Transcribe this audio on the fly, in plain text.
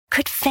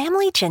Could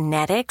family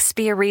genetics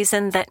be a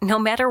reason that no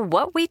matter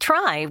what we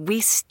try, we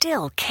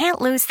still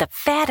can't lose the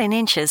fat and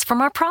inches from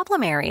our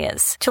problem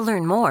areas? To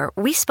learn more,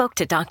 we spoke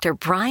to Dr.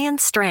 Brian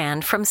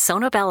Strand from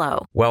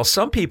Sonobello. While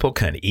some people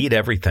can eat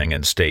everything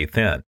and stay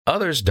thin,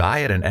 others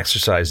diet and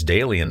exercise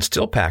daily and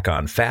still pack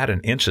on fat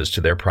and inches to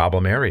their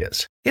problem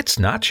areas. It's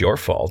not your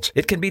fault.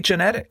 It can be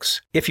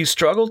genetics. If you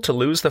struggle to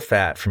lose the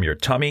fat from your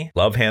tummy,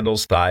 love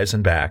handles, thighs,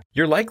 and back,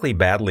 you're likely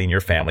battling your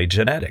family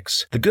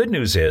genetics. The good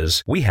news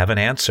is we have an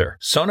answer.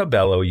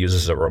 Sonobello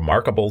uses a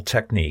remarkable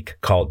technique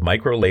called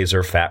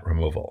microlaser fat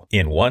removal.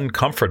 In one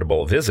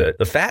comfortable visit,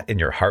 the fat in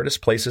your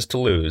hardest places to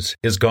lose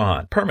is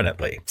gone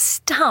permanently.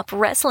 Stop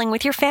wrestling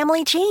with your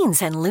family genes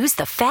and lose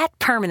the fat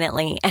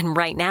permanently. And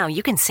right now,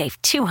 you can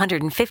save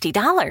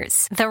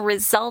 $250. The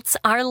results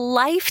are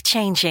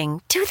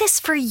life-changing. Do this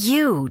for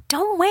you.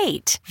 Don't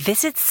wait.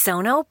 Visit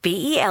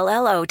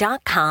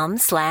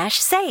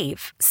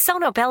sonobello.com/save.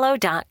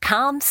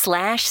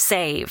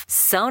 sonobello.com/save.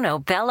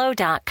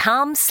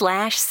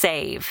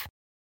 sonobello.com/save.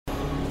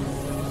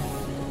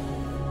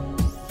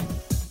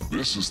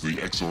 This is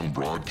the X-Zone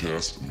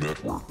Broadcast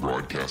Network,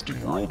 broadcasting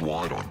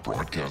worldwide on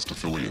broadcast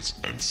affiliates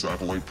and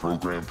satellite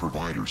program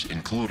providers,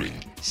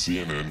 including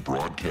CNN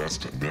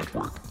Broadcast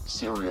Network,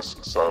 Sirius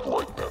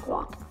Satellite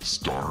Network,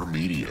 Star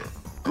Media,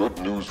 Good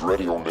News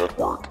Radio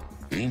Network,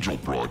 Angel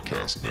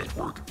Broadcast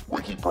Network,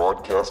 Wiki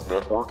Broadcast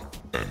Network,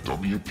 and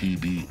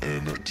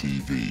WPBN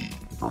TV.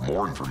 For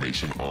more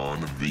information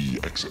on the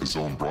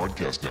X-Zone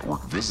Broadcast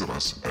Network, visit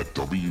us at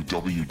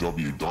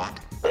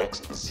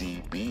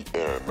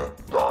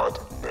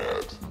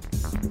www.xzbn.net.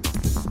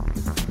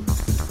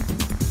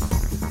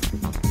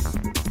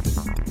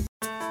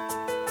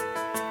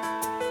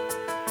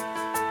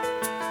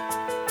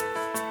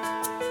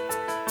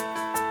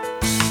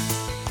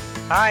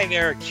 Hi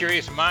there,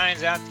 curious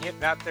minds out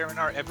there in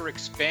our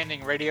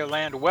ever-expanding radio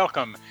land.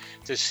 Welcome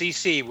to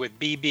CC with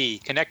BB,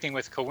 Connecting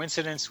with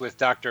Coincidence with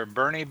Dr.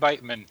 Bernie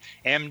Beitman,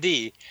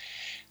 MD,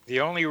 the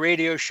only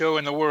radio show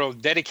in the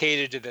world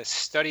dedicated to the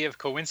study of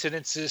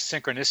coincidences,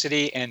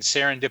 synchronicity, and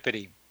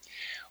serendipity.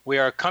 We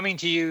are coming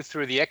to you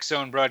through the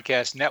X-Zone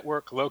Broadcast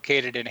Network,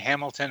 located in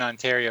Hamilton,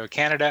 Ontario,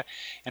 Canada,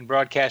 and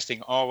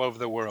broadcasting all over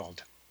the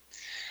world.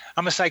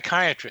 I'm a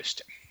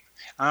psychiatrist.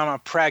 I'm a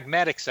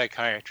pragmatic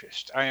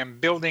psychiatrist. I am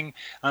building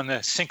on the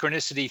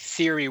synchronicity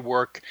theory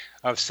work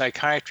of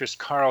psychiatrist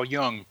Carl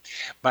Jung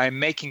by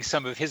making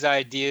some of his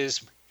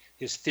ideas,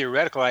 his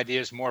theoretical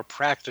ideas, more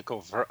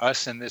practical for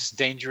us in this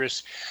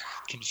dangerous,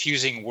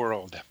 confusing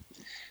world.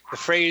 The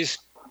phrase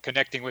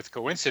 "connecting with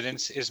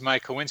coincidence" is my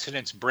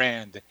coincidence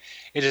brand.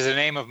 It is the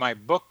name of my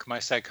book, my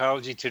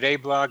Psychology Today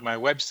blog, my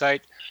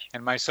website,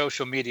 and my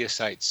social media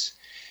sites.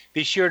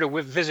 Be sure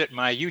to visit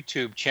my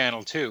YouTube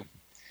channel too.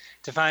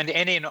 To find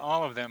any and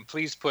all of them,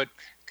 please put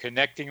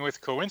 "Connecting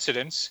with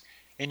Coincidence"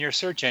 in your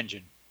search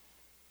engine.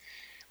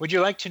 Would you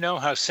like to know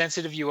how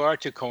sensitive you are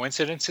to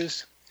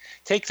coincidences?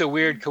 Take the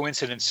Weird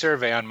Coincidence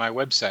Survey on my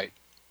website.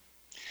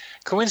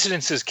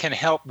 Coincidences can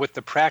help with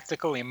the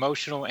practical,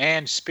 emotional,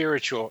 and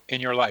spiritual in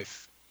your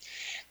life.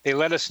 They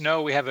let us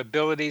know we have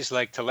abilities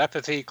like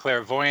telepathy,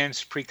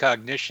 clairvoyance,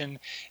 precognition,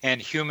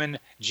 and human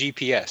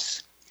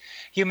GPS.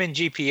 Human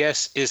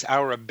GPS is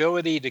our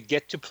ability to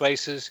get to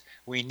places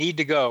we need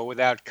to go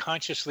without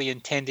consciously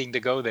intending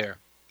to go there.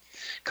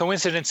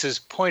 Coincidences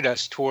point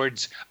us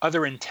towards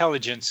other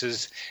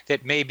intelligences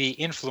that may be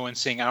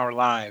influencing our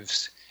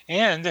lives,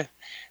 and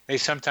they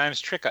sometimes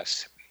trick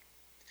us.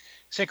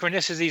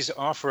 Synchronicities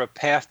offer a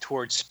path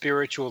towards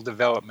spiritual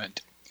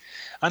development.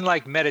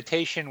 Unlike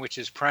meditation, which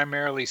is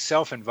primarily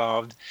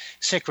self-involved,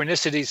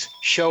 synchronicities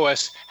show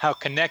us how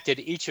connected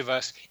each of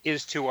us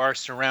is to our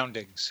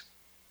surroundings.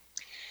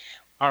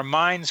 Our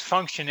minds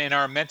function in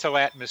our mental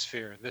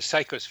atmosphere, the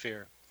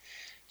psychosphere.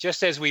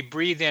 Just as we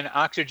breathe in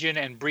oxygen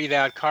and breathe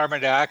out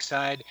carbon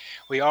dioxide,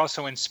 we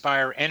also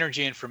inspire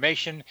energy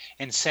information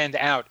and send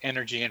out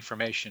energy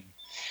information.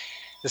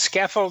 The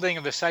scaffolding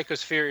of the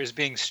psychosphere is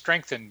being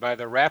strengthened by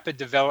the rapid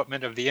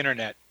development of the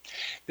internet.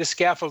 This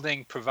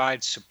scaffolding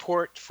provides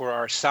support for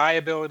our psi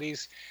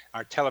abilities,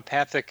 our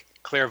telepathic,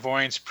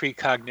 clairvoyance,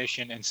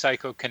 precognition, and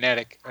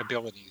psychokinetic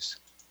abilities.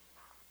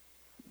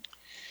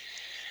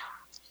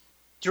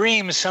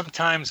 Dreams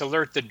sometimes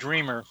alert the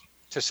dreamer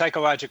to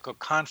psychological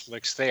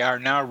conflicts they are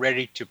now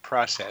ready to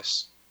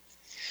process.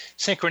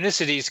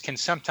 Synchronicities can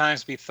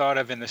sometimes be thought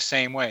of in the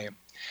same way.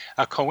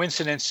 A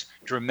coincidence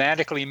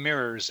dramatically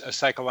mirrors a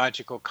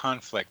psychological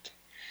conflict.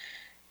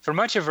 For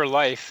much of her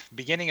life,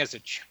 beginning as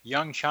a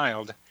young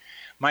child,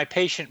 my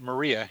patient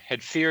Maria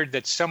had feared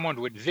that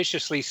someone would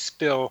viciously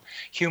spill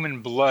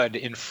human blood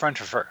in front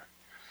of her.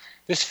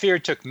 This fear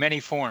took many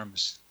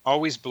forms,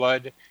 always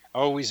blood,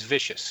 always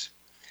vicious.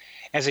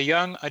 As a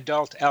young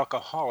adult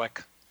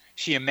alcoholic,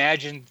 she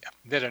imagined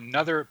that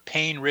another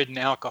pain-ridden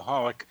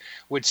alcoholic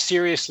would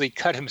seriously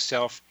cut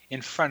himself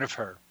in front of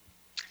her.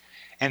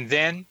 And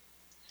then,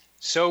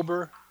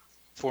 sober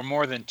for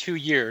more than 2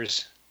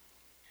 years,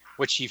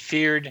 what she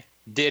feared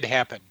did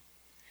happen.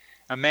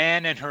 A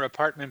man in her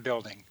apartment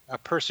building, a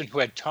person who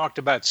had talked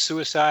about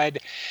suicide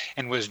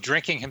and was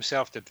drinking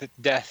himself to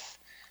death,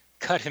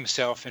 cut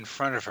himself in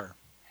front of her,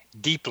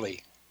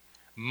 deeply,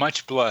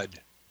 much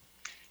blood.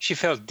 She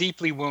felt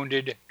deeply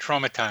wounded,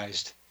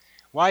 traumatized.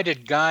 Why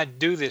did God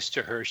do this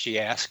to her, she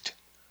asked.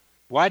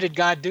 Why did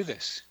God do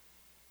this?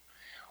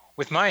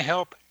 With my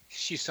help,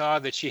 she saw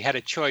that she had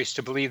a choice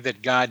to believe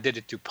that God did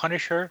it to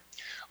punish her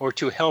or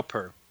to help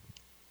her.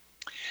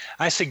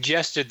 I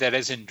suggested that,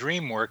 as in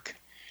dream work,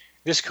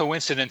 this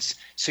coincidence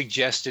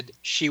suggested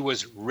she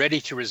was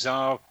ready to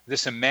resolve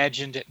this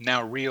imagined,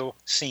 now real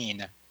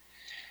scene.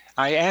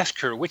 I asked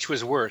her which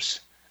was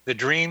worse, the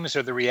dreams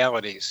or the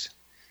realities.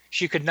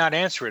 She could not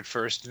answer at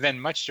first. Then,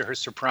 much to her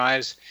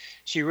surprise,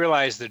 she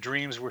realized the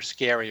dreams were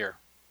scarier.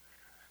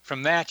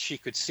 From that, she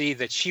could see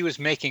that she was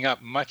making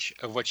up much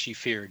of what she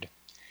feared.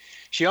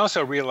 She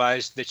also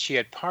realized that she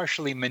had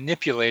partially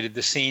manipulated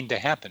the scene to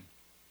happen.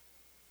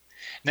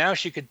 Now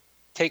she could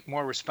take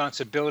more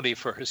responsibility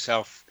for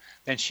herself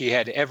than she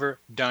had ever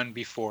done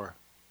before.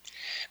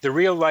 The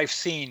real-life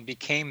scene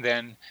became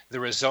then the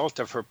result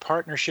of her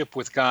partnership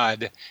with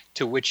God,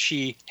 to which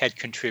she had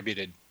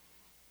contributed.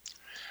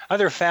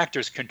 Other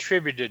factors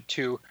contributed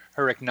to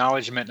her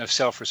acknowledgement of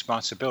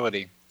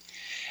self-responsibility.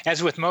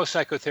 As with most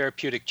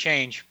psychotherapeutic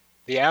change,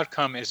 the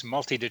outcome is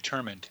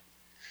multi-determined.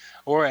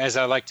 Or, as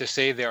I like to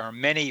say, there are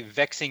many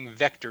vexing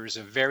vectors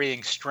of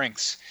varying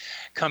strengths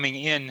coming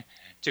in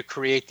to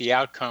create the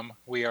outcome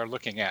we are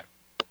looking at.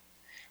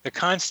 The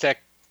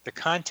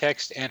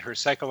context and her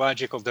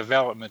psychological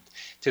development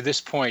to this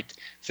point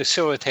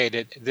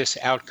facilitated this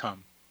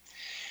outcome.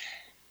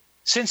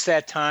 Since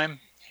that time,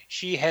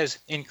 she has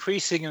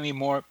increasingly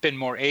been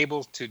more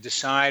able to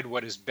decide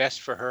what is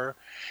best for her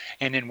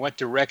and in what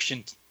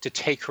direction to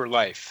take her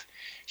life.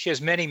 She has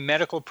many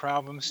medical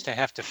problems to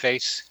have to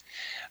face,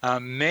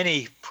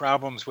 many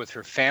problems with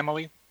her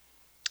family,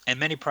 and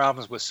many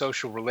problems with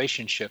social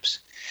relationships.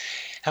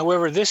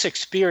 However, this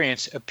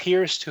experience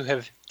appears to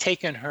have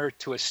taken her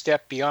to a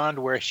step beyond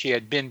where she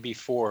had been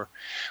before,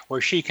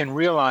 where she can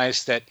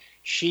realize that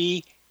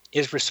she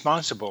is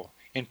responsible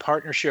in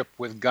partnership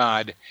with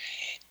God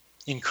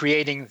in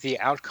creating the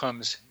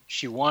outcomes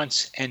she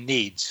wants and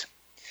needs.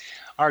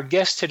 Our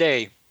guest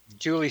today,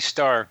 Julie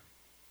Starr,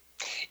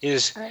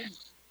 is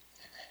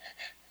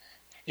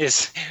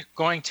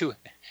going to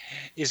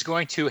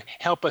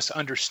help us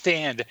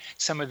understand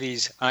some of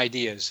these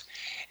ideas.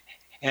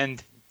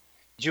 And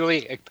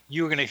Julie, I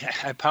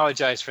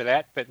apologize for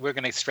that, but we're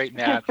going to straighten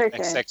out the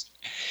next section.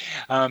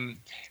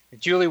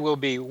 Julie will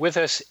be with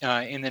us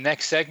in the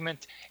next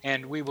segment,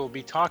 and we will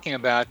be talking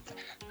about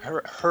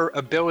her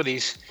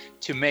abilities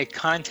to make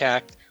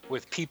contact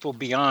with people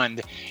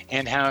beyond,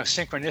 and how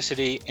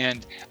synchronicity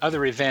and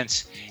other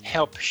events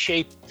help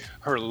shape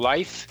her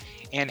life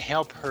and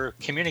help her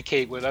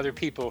communicate with other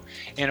people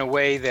in a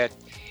way that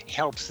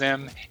helps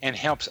them and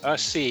helps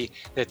us see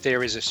that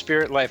there is a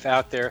spirit life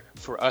out there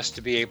for us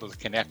to be able to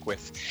connect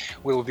with.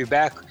 We will be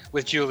back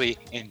with Julie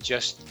in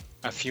just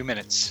a few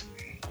minutes.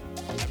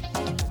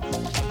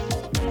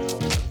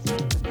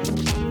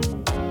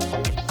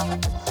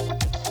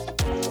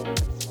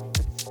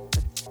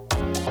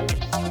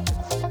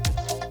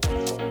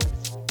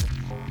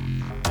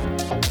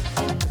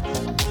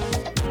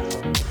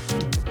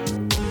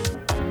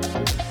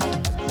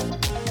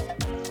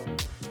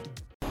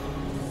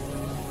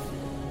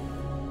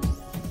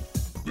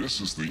 This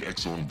is the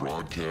X-Zone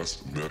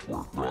Broadcast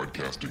Network,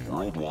 broadcasting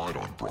worldwide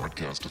on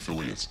broadcast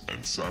affiliates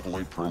and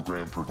satellite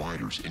program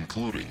providers,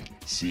 including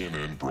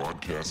CNN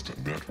Broadcast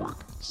Network,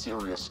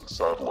 Sirius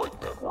Satellite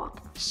Network,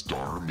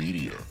 Star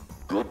Media,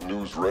 Good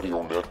News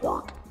Radio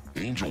Network,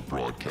 Angel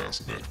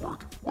Broadcast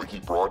Network,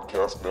 Wiki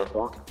Broadcast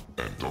Network,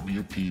 and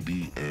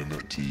WPBN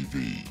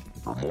TV.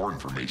 For more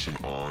information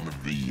on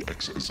the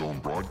X-Zone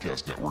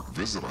Broadcast Network,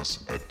 visit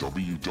us at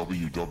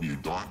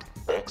www.xzbn.net.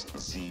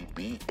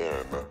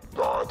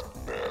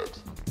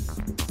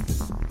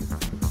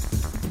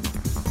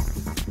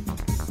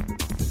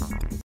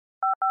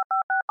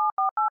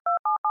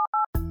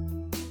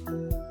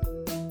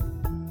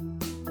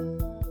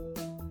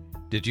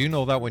 Did you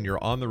know that when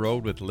you're on the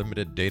road with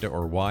limited data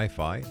or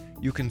Wi-Fi,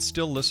 you can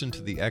still listen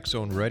to the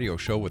X-Zone Radio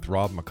Show with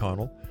Rob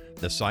McConnell,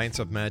 The Science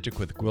of Magic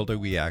with Gwilda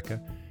Wiyaka,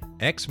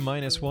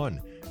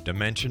 X-1,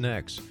 Dimension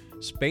X,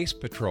 Space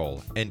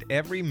Patrol, and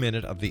every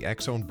minute of the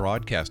X-Zone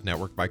Broadcast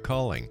Network by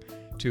calling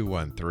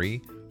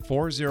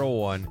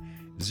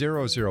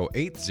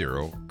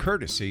 213-401-0080,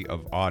 courtesy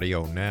of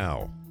Audio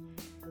Now.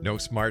 No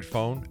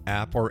smartphone,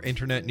 app, or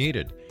internet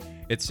needed.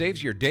 It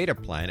saves your data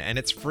plan, and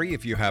it's free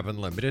if you have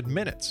unlimited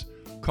minutes.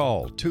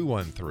 Call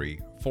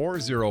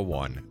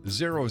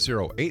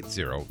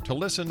 213-401-0080 to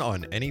listen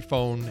on any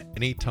phone,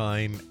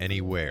 anytime,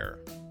 anywhere.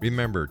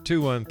 Remember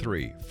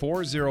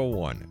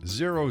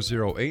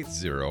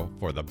 213-401-0080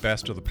 for the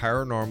best of the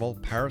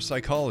paranormal,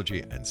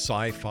 parapsychology, and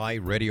sci-fi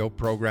radio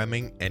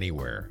programming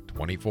anywhere,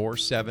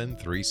 24/7,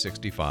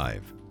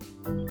 365.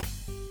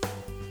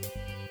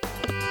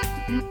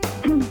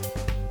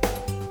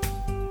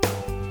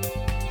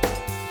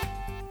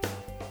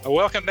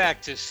 Welcome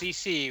back to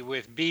CC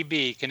with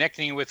BB,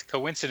 Connecting with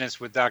Coincidence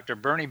with Dr.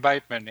 Bernie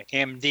Beitman,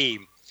 MD.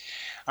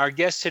 Our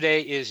guest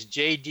today is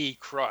J.D.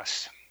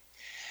 Cross.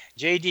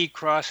 J.D.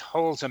 Cross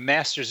holds a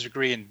master's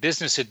degree in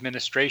business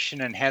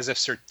administration and has a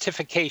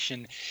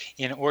certification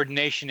in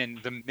ordination in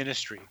the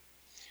ministry.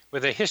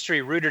 With a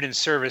history rooted in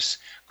service,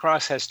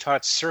 Cross has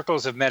taught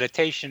circles of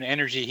meditation,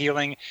 energy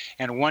healing,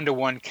 and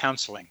one-to-one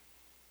counseling.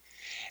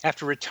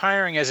 After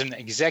retiring as an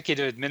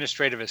executive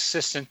administrative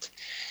assistant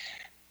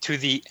to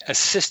the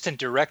Assistant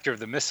Director of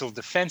the Missile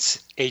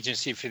Defense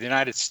Agency for the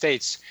United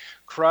States,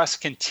 Cross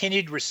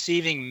continued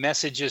receiving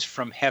messages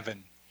from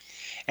heaven,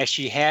 as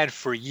she had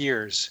for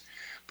years,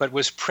 but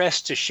was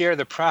pressed to share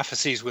the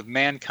prophecies with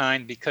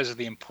mankind because of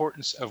the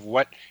importance of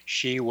what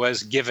she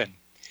was given.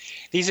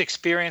 These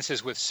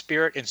experiences with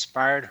Spirit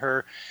inspired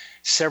her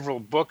several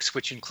books,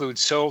 which include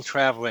Soul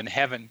Travel in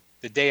Heaven,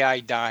 The Day I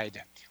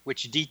Died,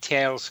 which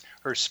details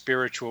her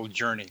spiritual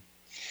journey,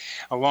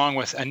 along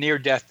with a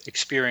near-death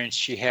experience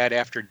she had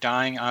after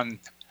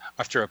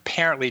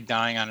apparently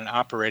dying on an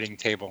operating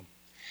table.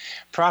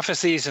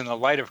 Prophecies in the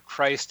Light of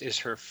Christ is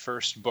her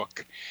first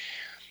book.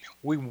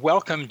 We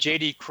welcome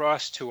J.D.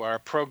 Cross to our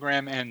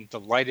program and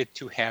delighted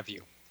to have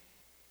you.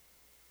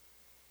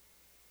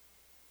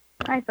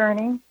 Hi,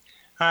 Bernie.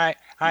 Hi,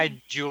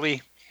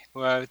 Julie.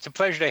 It's a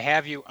pleasure to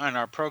have you on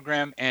our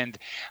program, and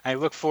I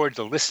look forward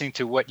to listening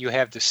to what you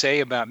have to say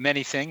about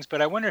many things,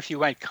 but I wonder if you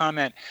might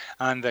comment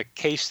on the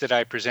case that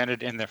I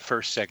presented in the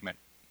first segment.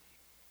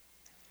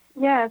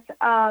 Yes,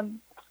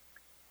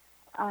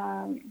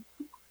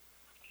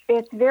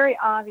 it's very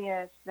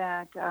obvious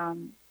that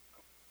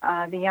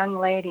the young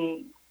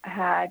lady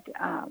had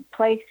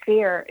placed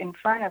fear in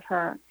front of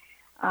her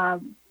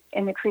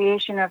in the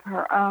creation of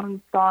her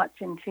own thoughts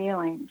and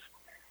feelings.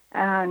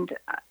 And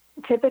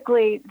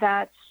typically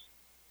that's,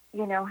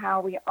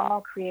 how we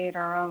all create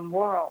our own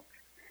world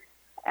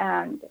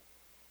and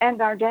end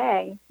our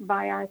day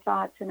by our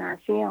thoughts and our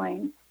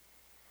feelings.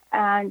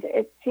 And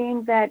it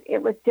seemed that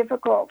it was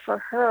difficult for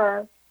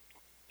her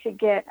to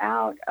get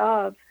out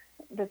of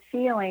the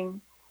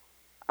feeling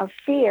of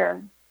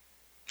fear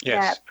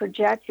that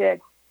projected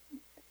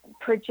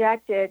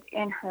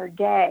in her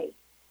day,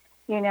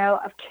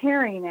 of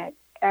carrying it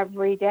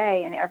every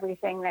day and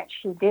everything that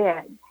she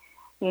did,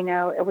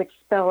 it would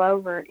spill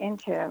over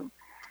into.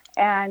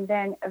 And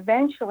then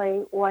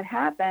eventually what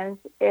happens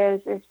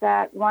is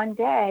that one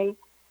day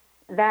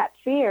that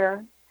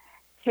fear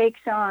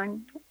takes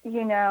on,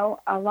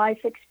 a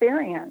life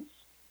experience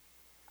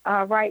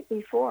right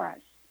before us.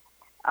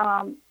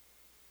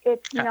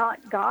 It's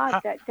not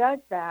God that does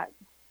that.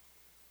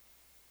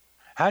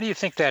 How do you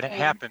think that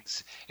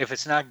happens if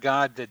it's not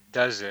God that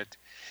does it,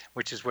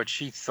 which is what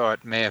she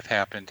thought may have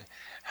happened?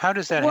 How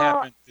does that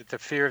happen,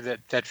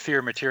 that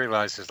fear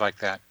materializes like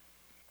that?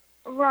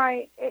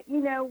 Right.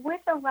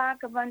 With a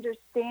lack of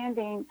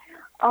understanding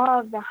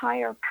of the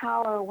higher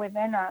power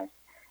within us,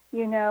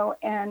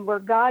 and we're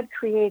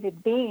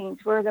God-created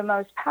beings, we're the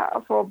most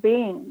powerful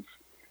beings,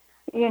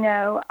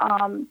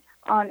 on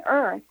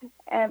earth.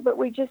 But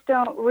we just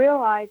don't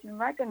realize and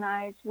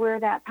recognize where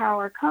that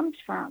power comes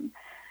from.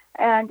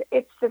 And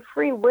it's the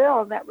free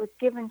will that was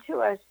given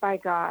to us by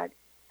God.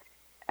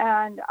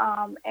 And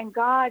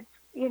God,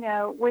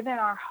 within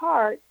our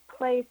heart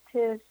placed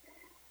his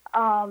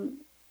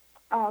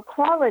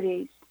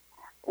qualities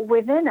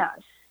within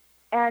us.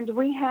 And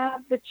we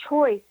have the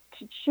choice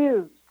to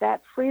choose,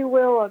 that free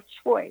will of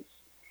choice,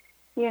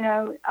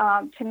 to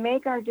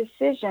make our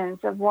decisions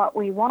of what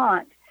we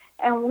want.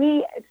 And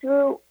we,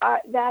 through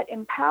that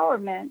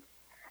empowerment,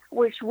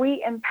 which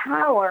we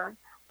empower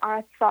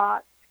our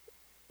thoughts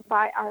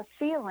by our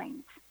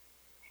feelings,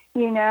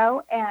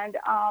 and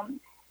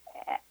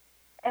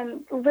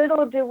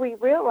little do we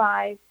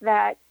realize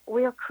that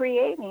we're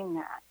creating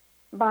that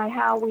by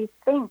how we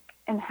think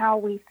and how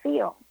we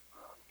feel.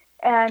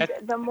 And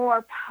the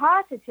more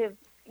positive,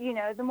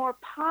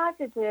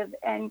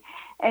 and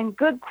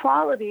good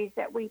qualities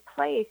that we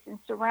place and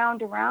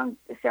surround around.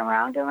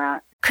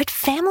 Could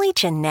family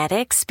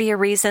genetics be a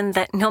reason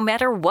that no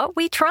matter what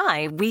we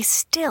try, we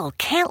still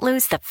can't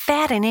lose the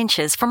fat and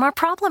inches from our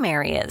problem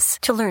areas?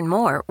 To learn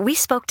more, we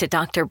spoke to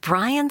Dr.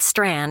 Brian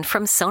Strand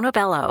from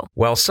Sonobello.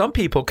 While some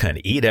people can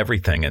eat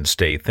everything and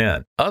stay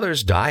thin,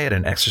 others diet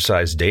and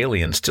exercise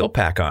daily and still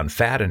pack on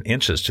fat and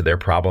inches to their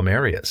problem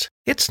areas.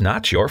 It's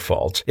not your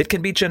fault. It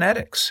can be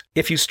genetics.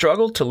 If you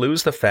struggle to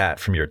lose the fat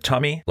from your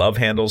tummy, love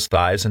handles,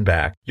 thighs, and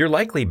back, you're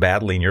likely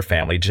battling your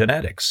family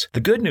genetics. The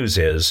good news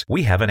is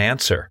we have an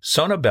answer.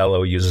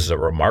 Sonobello uses a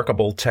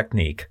remarkable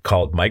technique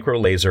called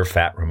microlaser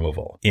fat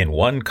removal. In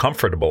one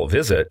comfortable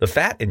visit, the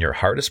fat in your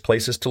hardest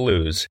places to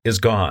lose is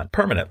gone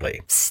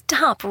permanently.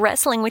 Stop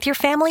wrestling with your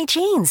family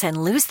genes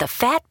and lose the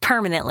fat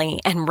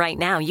permanently. And right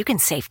now, you can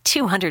save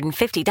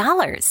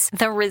 $250.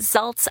 The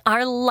results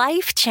are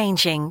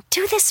life-changing.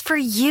 Do this for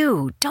you.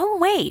 Don't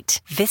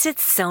wait. Visit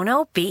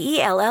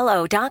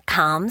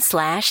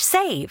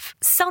sonobello.com/save.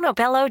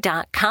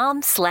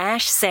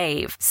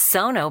 sonobello.com/save.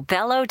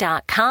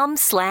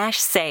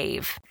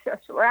 sonobello.com/save.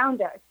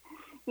 Surround us,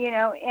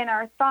 in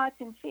our thoughts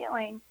and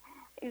feelings,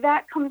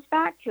 that comes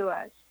back to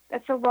us.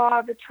 That's a law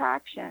of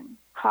attraction,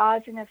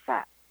 cause and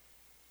effect,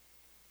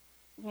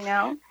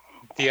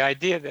 The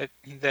idea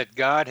that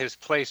God has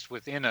placed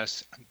within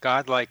us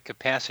godlike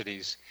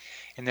capacities,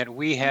 and that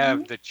we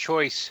have the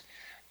choice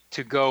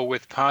to go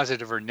with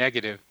positive or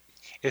negative,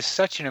 is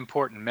such an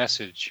important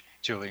message,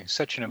 Julie.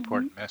 Such an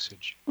important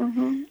message.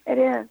 It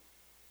is.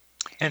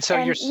 And so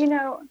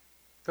and,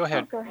 Go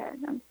ahead. Go ahead.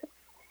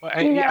 Well,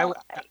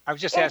 I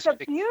was just it's asking.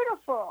 It's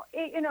beautiful.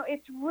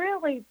 It's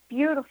really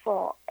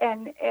beautiful,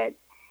 and it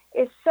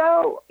is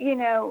so.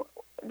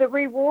 The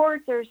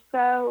rewards are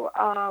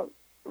so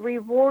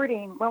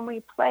rewarding when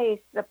we place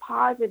the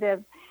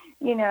positive,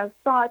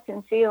 thoughts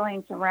and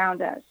feelings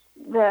around us.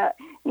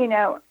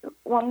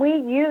 When we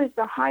use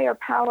the higher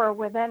power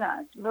within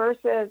us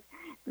versus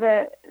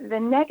the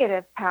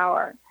negative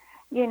power,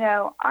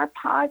 our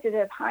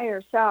positive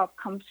higher self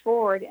comes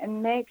forward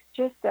and makes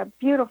just a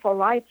beautiful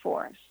life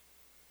for us.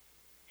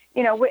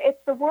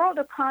 It's the world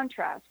of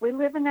contrast. We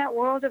live in that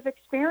world of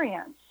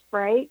experience,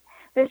 right?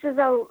 This is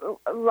a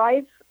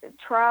life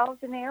trials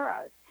and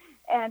errors.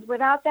 And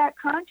without that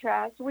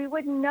contrast, we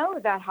wouldn't know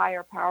that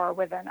higher power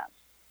within us.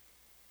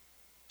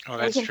 Oh,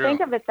 that's true. We can true.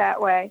 think of it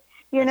that way,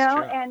 True.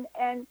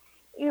 and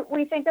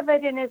we think of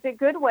it in as a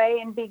good way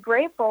and be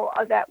grateful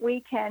that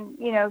we can,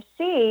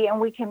 see and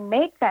we can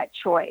make that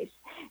choice.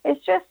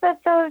 It's just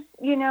that those,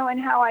 and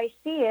how I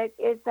see it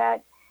is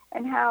that,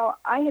 and how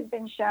I have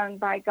been shown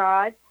by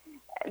God,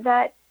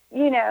 that,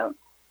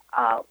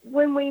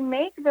 when we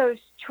make those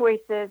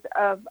choices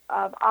of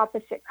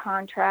opposite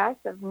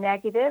contrast, of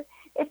negative,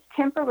 it's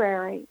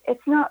temporary.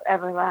 It's not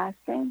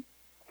everlasting.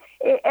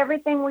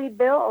 Everything we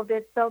build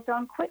is built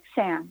on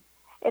quicksand.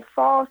 It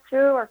falls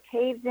through or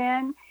caves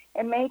in.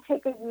 It may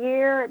take a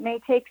year. It may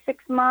take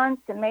 6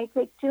 months. It may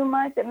take 2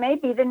 months. It may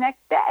be the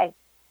next day.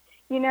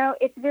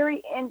 It's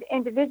very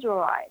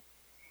individualized,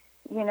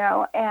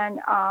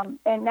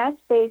 and that's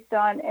based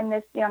on, in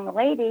this young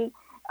lady,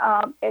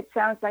 it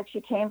sounds like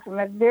she came from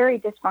a very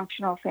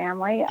dysfunctional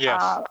family,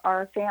 yes.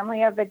 Or a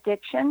family of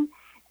addiction,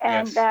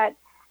 and yes. that,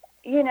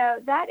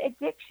 that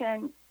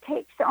addiction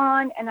takes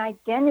on an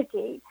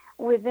identity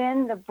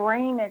within the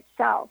brain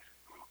itself.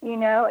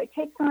 It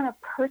takes on a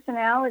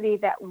personality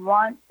that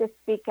wants to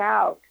speak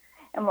out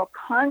and will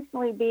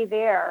constantly be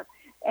there.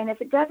 And if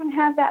it doesn't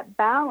have that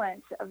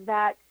balance of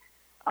that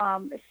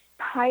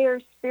higher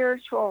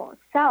spiritual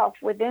self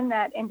within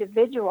that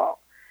individual,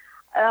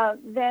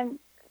 then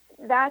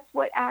that's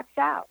what acts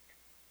out.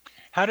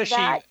 How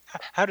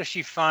does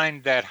she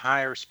find that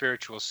higher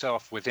spiritual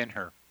self within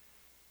her?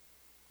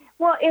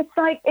 Well, it's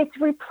like it's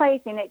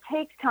replacing. It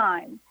takes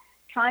time.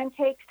 Time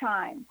takes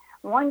time.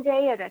 One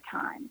day at a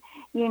time,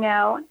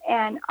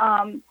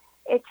 and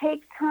it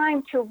takes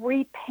time to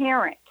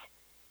reparent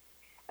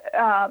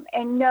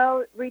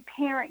and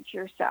reparent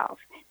yourself,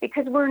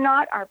 because we're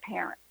not our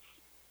parents.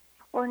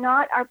 We're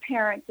not our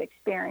parents'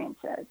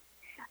 experiences.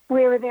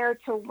 We're there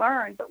to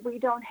learn, but we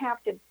don't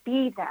have to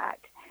be that.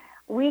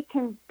 We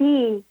can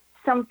be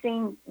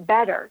something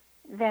better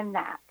than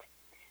that.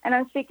 And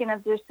I'm speaking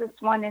of just this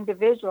one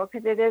individual,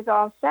 because it is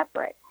all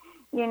separate.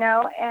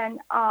 And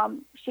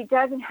she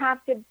doesn't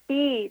have to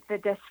be the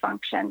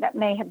dysfunction that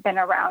may have been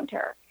around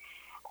her.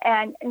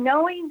 And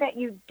knowing that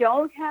you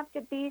don't have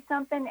to be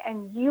something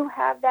and you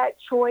have that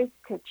choice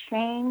to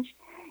change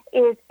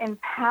is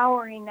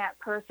empowering that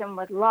person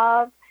with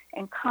love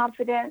and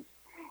confidence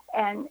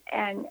and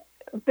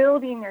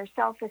building their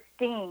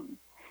self-esteem.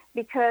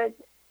 Because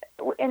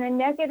in a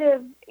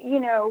negative,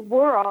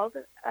 world,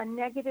 a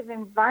negative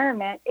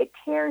environment, it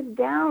tears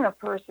down a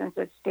person's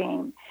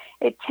esteem.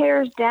 It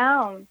tears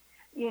down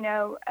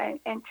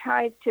and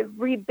tries to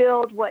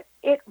rebuild what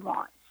it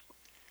wants.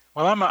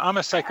 Well, I'm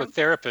a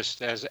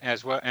psychotherapist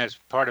as well as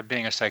part of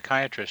being a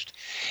psychiatrist,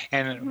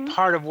 and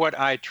part of what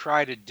I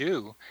try to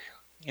do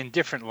in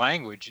different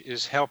language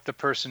is help the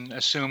person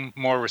assume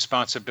more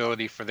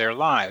responsibility for their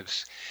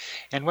lives.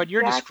 And what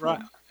you're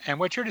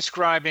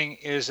describing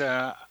is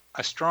a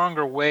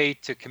stronger way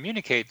to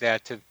communicate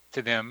that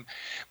to them,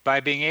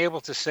 by being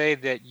able to say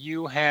that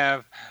you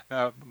have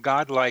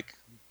godlike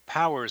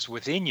powers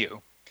within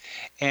you.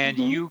 And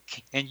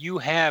you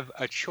have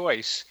a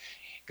choice.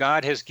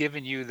 God has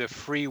given you the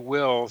free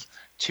will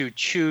to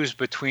choose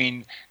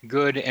between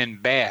good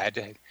and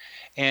bad.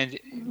 And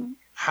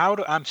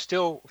I'm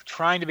still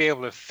trying to be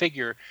able to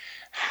figure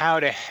how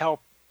to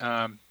help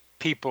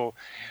people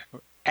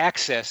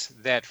access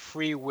that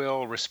free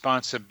will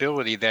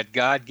responsibility, that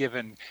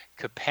God-given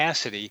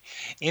capacity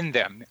in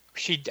them.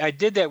 I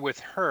did that with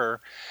her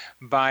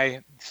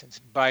by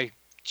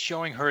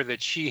showing her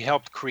that she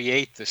helped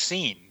create the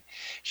scene.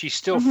 She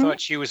still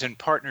thought she was in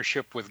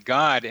partnership with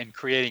God in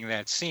creating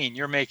that scene.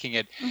 You're making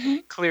it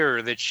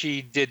clearer that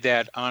she did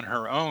that on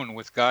her own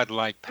with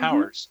godlike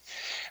powers.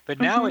 But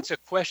now it's a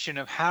question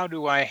of, how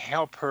do I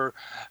help her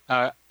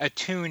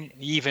attune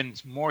even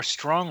more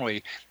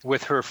strongly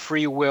with her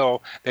free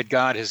will that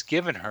God has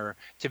given her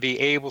to be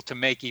able to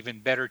make even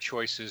better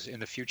choices in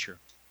the future?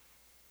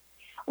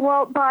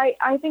 Well,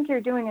 I think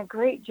you're doing a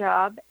great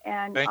job.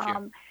 And thank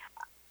you.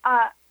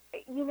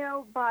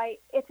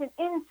 It's an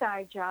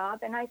inside job,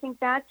 and I think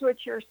that's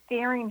what you're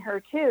steering her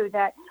to,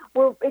 that,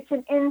 it's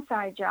an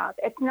inside job.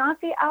 It's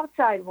not the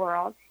outside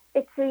world.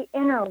 It's the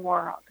inner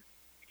world.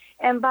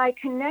 And by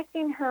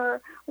connecting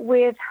her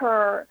with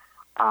her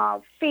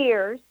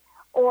fears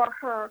or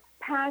her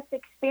past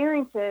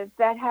experiences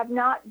that have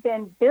not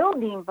been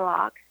building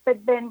blocks, but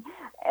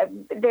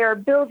they're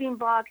building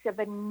blocks of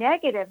a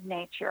negative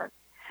nature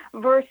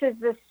versus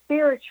the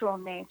spiritual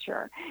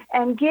nature,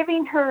 and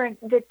giving her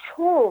the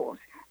tools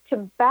to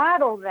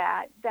battle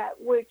that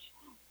which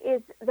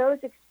is, those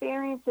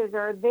experiences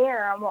are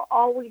there and will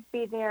always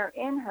be there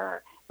in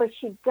her, but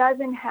she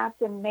doesn't have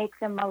to make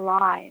them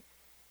alive.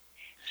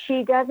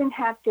 She doesn't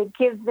have to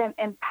give them,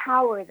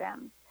 empower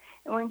them.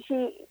 When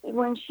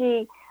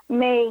she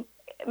may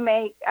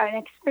an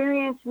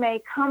experience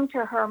may come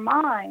to her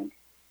mind,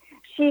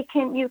 you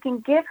can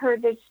give her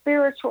the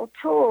spiritual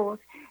tools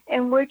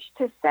in which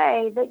to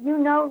say that you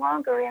no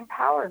longer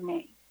empower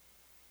me.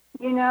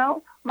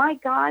 My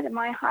God,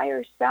 my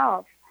higher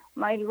self,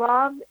 my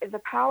love, the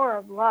power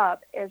of love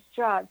is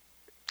just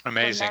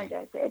amazing.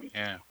 Tremendous.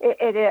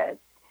 It is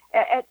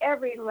at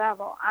every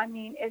level. I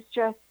mean,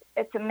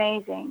 it's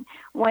amazing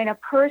when a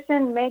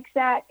person makes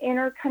that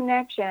inner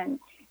connection,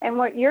 and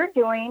what you're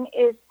doing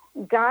is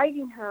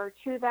guiding her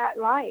to that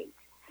light,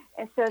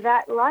 and so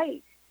that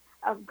light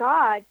of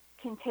God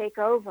can take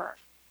over.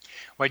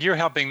 What you're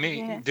helping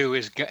me do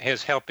is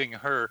helping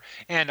her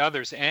and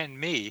others and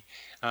me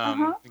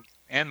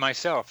and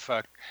myself.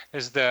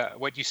 Is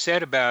what you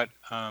said about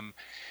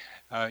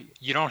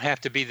you don't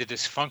have to be the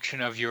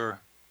dysfunction of your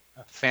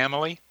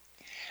family.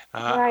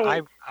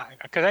 Right.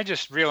 Because I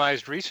just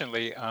realized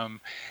recently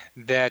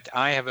that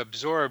I have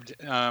absorbed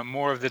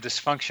more of the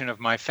dysfunction of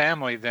my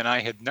family than I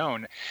had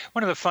known.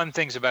 One of the fun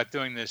things about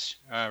doing this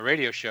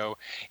radio show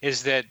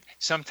is that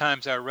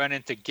sometimes I run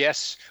into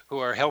guests who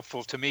are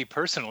helpful to me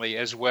personally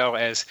as well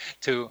as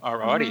to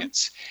our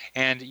audience.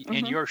 And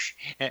in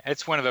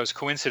it's one of those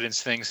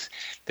coincidence things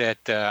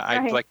that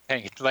I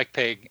like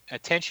paying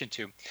attention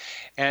to.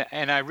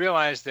 And I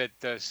realized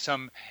that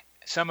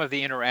some of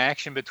the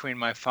interaction between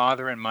my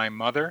father and my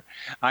mother,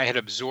 I had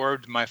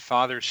absorbed my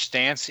father's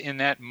stance in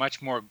that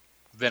much more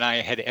than I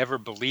had ever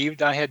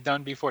believed I had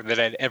done before, that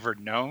I'd ever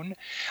known.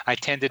 I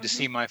tended to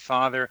see my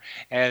father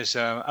as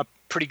a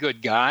pretty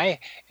good guy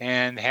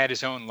and had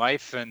his own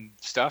life and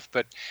stuff,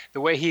 but the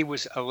way he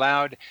was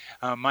allowed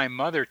my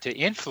mother to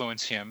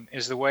influence him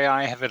is the way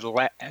I have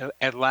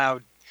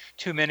allowed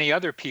too many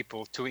other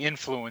people to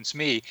influence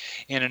me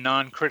in a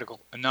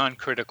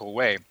non-critical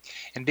way.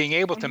 And being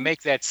able to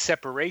make that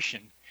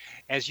separation,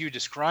 as you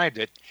described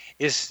it,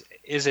 is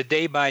a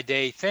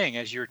day-by-day thing,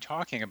 as you're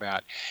talking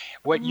about.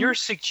 What you're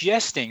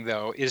suggesting,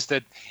 though, is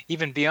that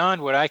even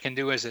beyond what I can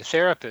do as a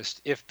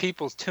therapist, if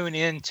people tune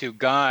in to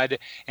God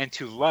and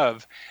to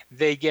love,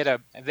 they get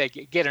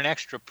an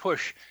extra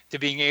push to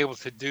being able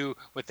to do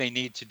what they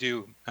need to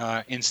do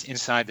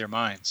inside their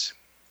minds.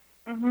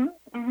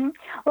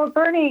 Well,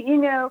 Bernie,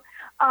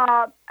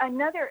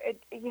 another,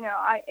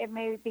 it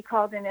may be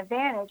called an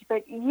advantage,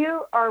 but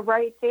you are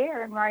right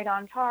there and right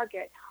on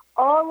target.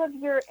 All of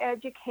your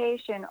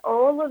education,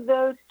 all of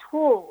those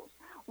tools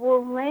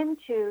will lend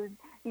to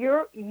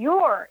your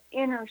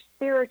inner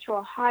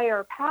spiritual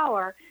higher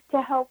power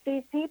to help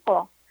these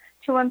people,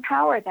 to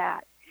empower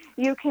that.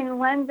 You can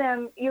lend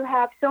them, you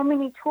have so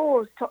many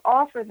tools to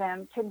offer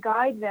them, to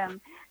guide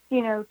them,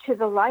 to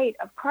the light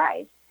of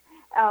Christ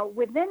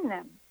within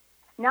them.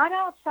 Not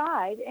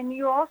outside, and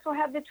you also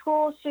have the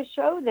tools to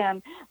show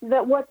them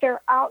that what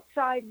their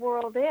outside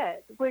world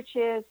is, which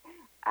is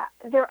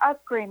their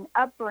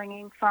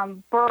upbringing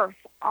from birth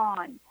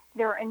on,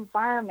 their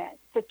environment,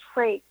 the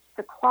traits,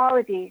 the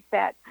qualities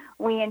that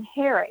we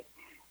inherit,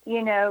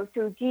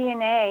 through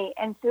DNA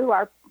and through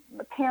our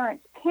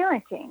parents'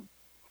 parenting,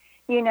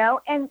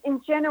 and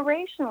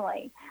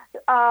generationally,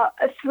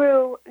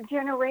 through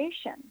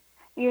generation,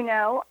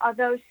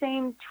 those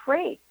same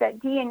traits, that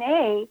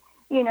DNA.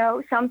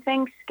 Some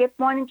things skip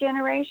one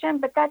generation,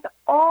 but that's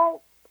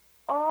all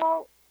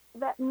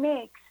that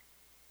makes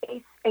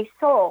a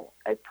soul,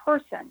 a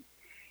person,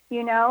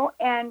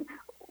 and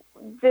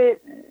the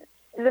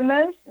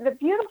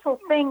beautiful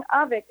thing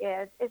of it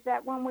is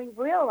that when we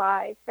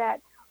realize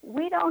that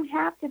we don't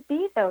have to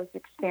be those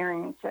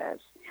experiences,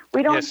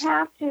 we don't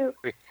have to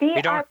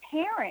be our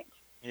parent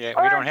or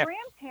our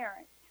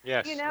grandparent.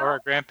 Yes, or our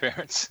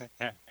grandparents.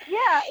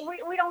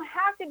 We don't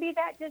have to be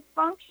that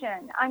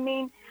dysfunction. I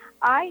mean,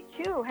 I,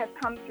 too, have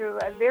come through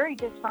a very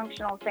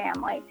dysfunctional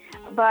family,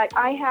 but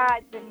I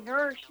had the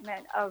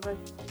nourishment of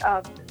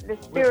the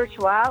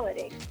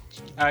spirituality.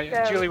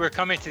 Julie, we're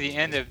coming to the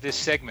end of this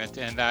segment,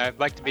 and I'd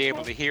like to be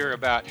able to hear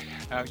about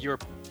your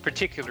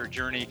particular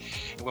journey.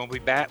 We'll be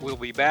back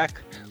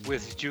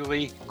with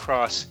Julie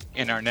Cross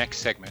in our next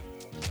segment.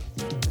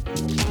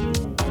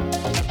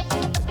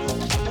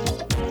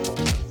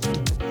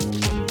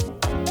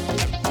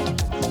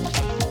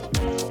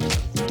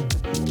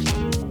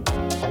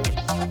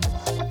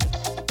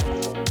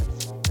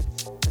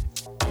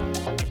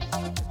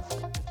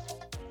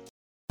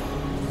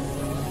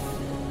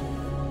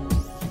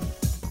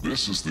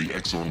 This is the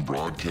X-Zone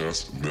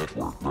Broadcast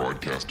Network,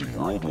 broadcasting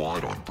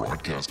worldwide on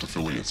broadcast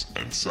affiliates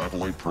and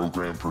satellite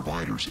program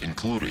providers,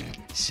 including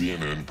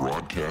CNN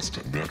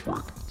Broadcast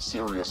Network,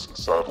 Sirius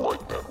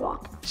Satellite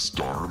Network,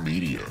 Star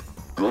Media,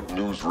 Good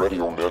News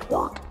Radio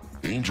Network,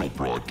 Angel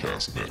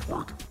Broadcast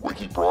Network,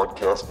 Wiki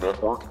Broadcast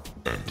Network,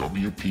 and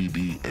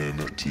WPBN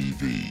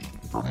TV.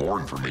 For more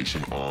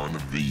information on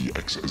the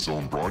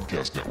X-Zone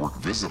Broadcast Network,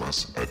 visit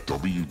us at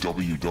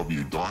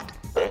www.xzbn.net.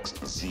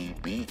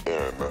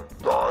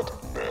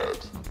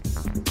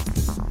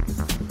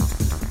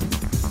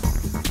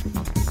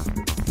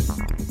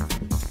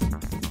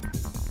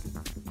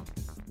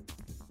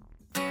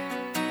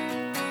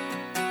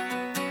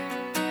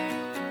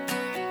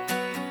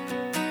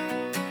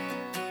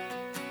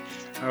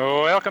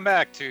 Welcome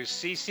back to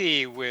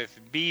CC with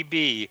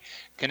BB,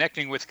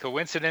 connecting with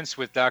coincidence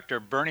with Dr.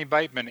 Bernie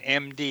Beitman,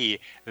 MD.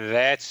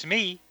 That's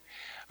me.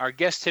 Our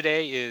guest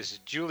today is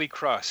Julie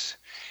Cross,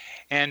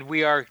 and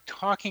we are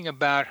talking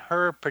about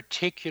her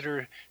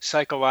particular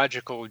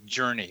psychological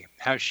journey,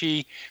 how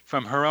she,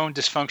 from her own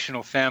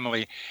dysfunctional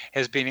family,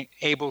 has been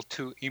able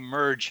to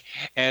emerge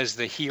as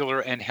the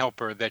healer and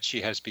helper that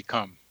she has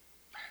become.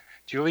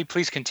 Julie,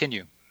 please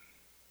continue.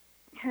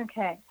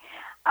 Okay.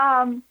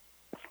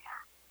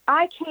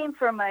 I came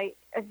from a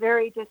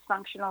very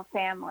dysfunctional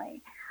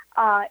family.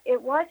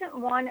 It wasn't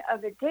one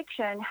of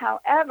addiction.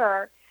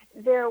 However,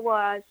 there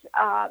was,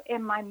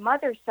 in my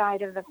mother's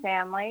side of the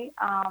family,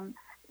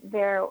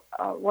 there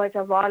was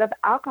a lot of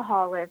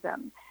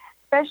alcoholism,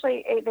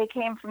 especially they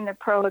came from the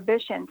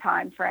Prohibition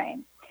time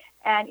frame.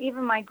 And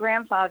even my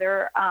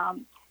grandfather,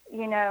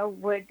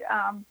 would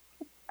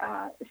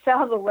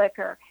sell the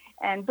liquor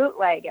and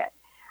bootleg it.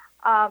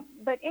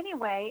 But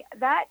anyway,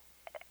 that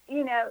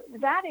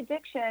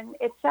addiction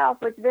itself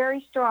was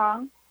very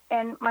strong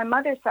in my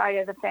mother's side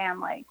of the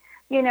family,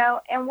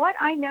 and what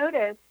I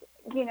noticed,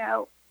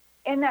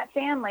 in that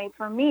family,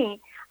 for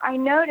me, I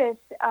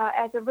noticed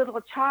as a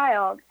little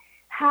child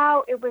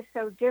how it was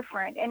so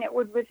different, and it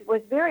was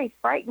very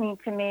frightening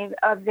to me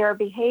of their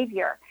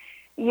behavior.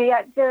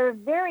 Yet they're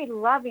very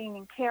loving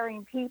and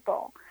caring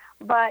people,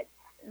 but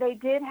they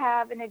did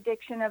have an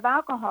addiction of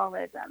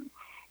alcoholism,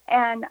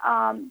 and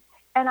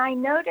I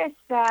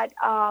noticed that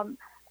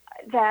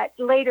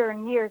later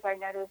in years, I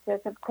noticed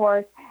this, of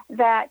course,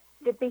 that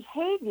the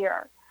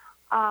behavior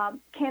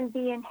can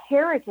be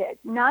inherited,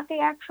 not the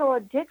actual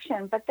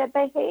addiction, but the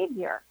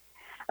behavior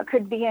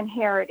could be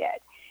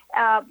inherited,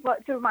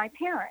 but through my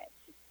parents.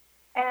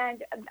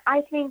 And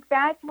I think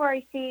that's where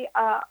I see,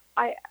 a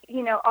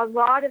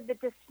lot of the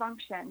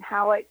dysfunction,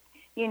 how it,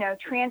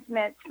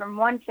 transmits from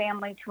one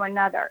family to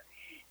another.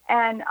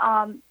 And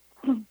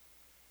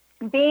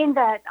being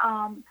that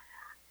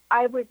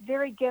I was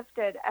very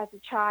gifted as a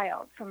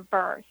child from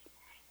birth.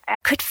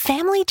 Could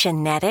family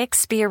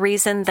genetics be a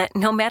reason that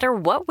no matter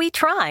what we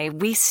try,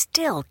 we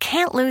still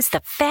can't lose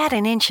the fat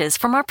and inches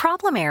from our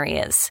problem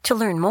areas? To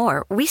learn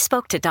more, we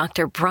spoke to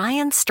Dr.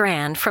 Brian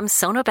Strand from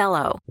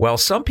Sonobello. While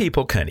some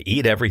people can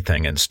eat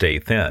everything and stay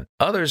thin,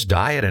 others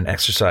diet and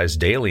exercise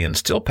daily and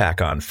still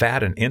pack on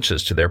fat and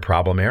inches to their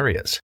problem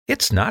areas.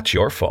 It's not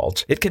your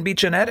fault. It can be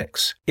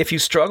genetics. If you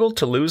struggle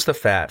to lose the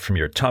fat from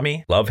your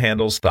tummy, love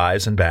handles,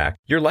 thighs, and back,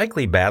 you're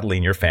likely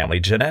battling your family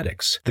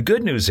genetics. The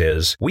good news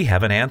is we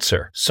have an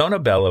answer.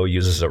 Sonobello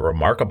uses a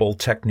remarkable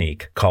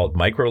technique called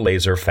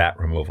microlaser fat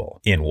removal.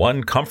 In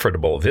one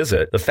comfortable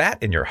visit, the fat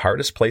in your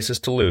hardest places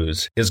to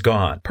lose is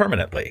gone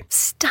permanently.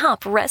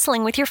 Stop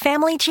wrestling with your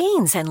family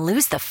genes and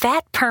lose the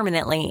fat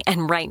permanently.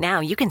 And right now,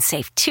 you can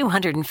save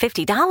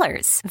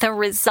 $250. The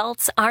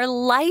results are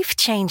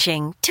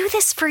life-changing. Do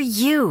this for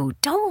you.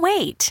 Don't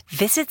wait.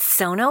 Visit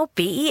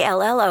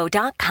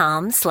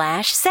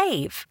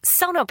sonobello.com/save.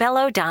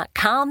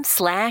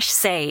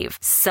 sonobello.com/save.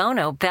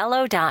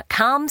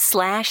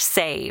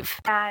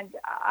 sonobello.com/save. And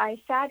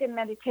I sat in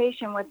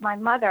meditation with my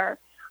mother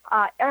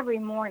every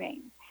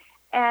morning.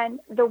 And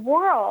the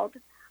world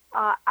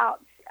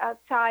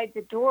outside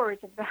the doors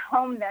of the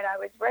home that I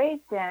was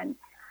raised in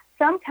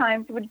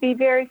sometimes would be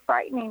very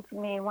frightening to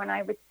me when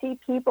I would see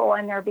people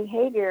and their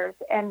behaviors,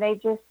 and they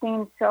just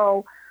seemed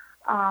so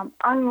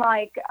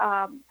unlike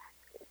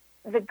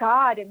the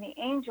God and the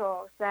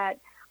angels that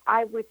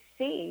I would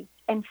see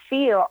and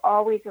feel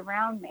always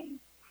around me.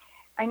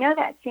 I know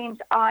that seems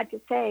odd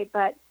to say,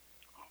 but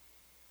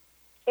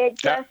it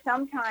just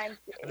sometimes,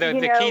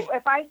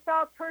 if I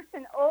saw a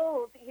person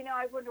old,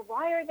 I wonder,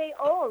 why are they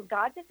old?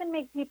 God doesn't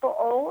make people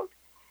old,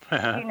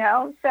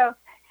 So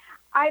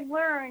I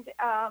learned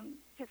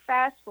to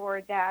fast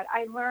forward that.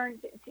 I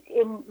learned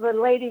in the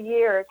later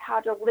years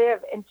how to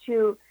live in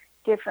two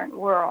different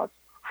worlds,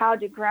 how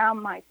to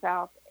ground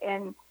myself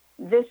in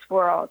this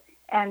world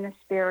and the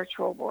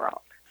spiritual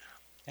world.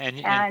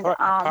 And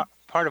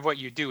part of what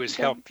you do is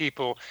help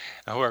people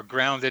who are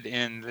grounded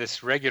in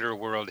this regular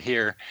world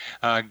here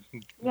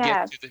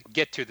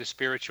get to the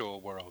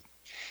spiritual world.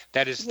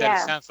 That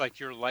sounds like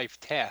your life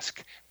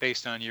task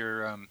based on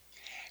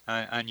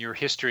your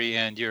history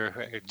and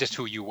just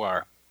who you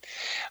are.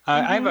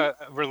 I have a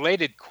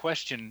related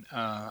question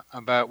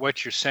about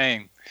what you're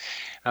saying.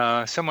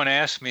 Someone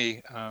asked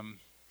me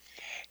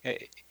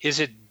is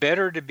it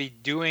better to be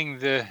doing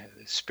the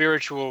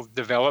spiritual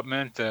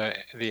development,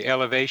 the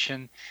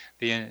elevation,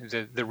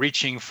 the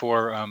reaching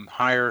for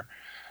higher,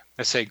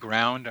 let's say,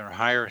 ground or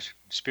higher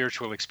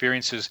spiritual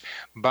experiences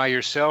by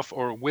yourself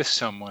or with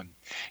someone?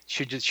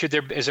 Should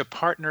there, as a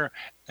partner,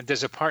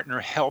 does a partner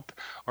help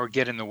or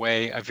get in the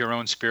way of your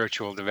own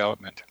spiritual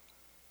development?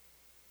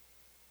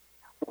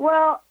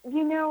 Well,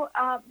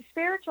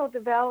 spiritual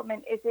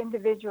development is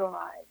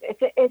individualized.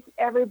 It's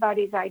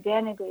everybody's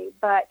identity,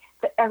 but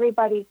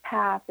everybody's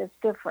path is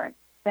different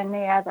than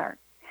the other.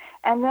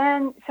 And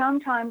then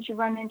sometimes you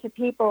run into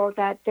people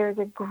that there's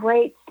a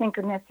great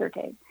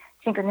synchronicity.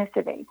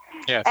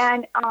 Yes.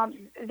 And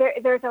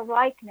there's a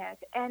likeness,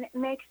 and it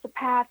makes the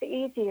path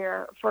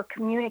easier for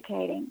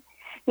communicating,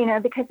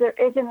 because there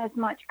isn't as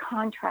much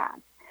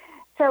contrast.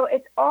 So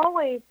it's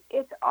always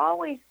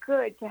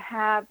good to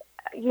have,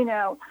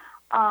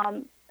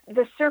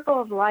 the circle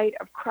of light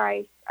of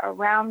Christ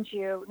around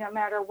you, no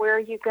matter where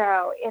you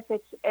go. If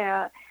it's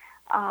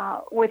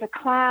with a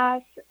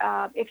class,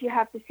 if you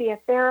have to see a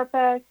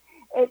therapist,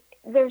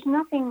 there's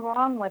nothing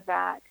wrong with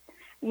that,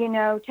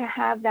 to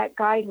have that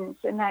guidance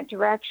in that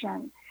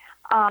direction.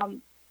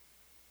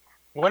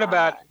 What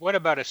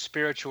about a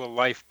spiritual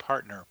life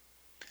partner?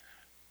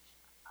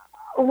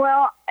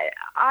 Well,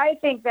 I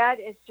think that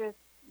is just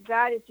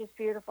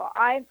beautiful.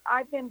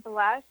 I've been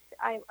blessed.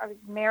 I was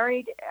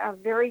married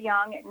very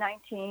young at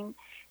 19,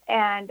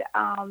 and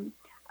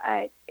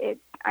I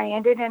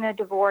ended in a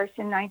divorce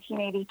in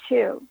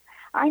 1982.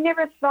 I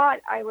never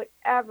thought I would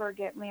ever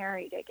get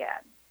married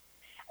again,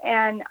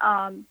 and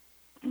I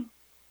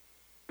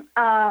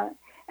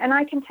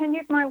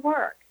continued my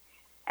work,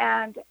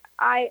 and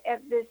I've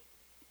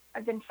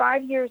been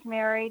 5 years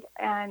married,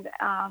 and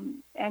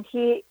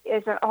he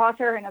is an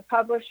author and a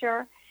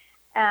publisher,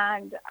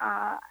 and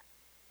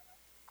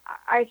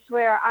I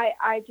swear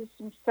I just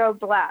am so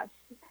blessed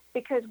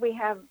because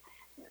we're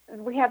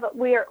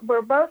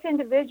both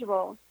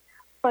individuals,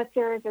 but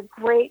there is a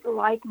great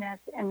likeness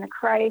in the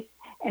Christ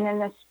and in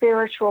the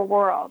spiritual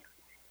world,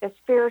 the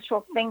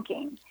spiritual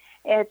thinking.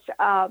 It's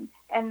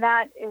and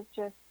that is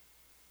just,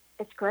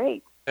 it's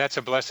great. That's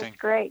a blessing. It's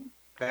great.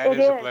 That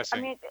is a blessing.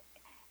 I mean,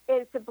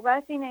 it's a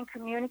blessing in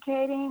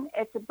communicating.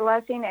 It's a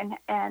blessing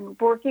and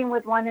working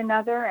with one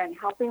another and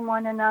helping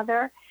one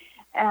another,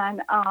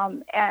 and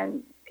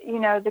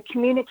the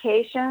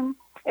communication.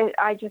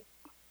 I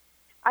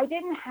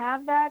didn't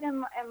have that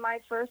in my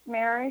first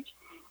marriage,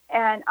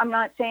 and I'm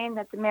not saying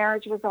that the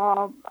marriage was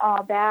all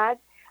bad,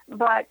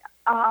 but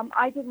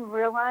I didn't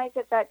realize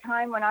at that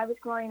time when I was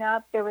growing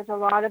up there was a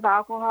lot of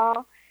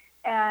alcohol,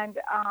 and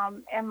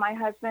my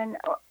husband,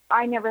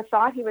 I never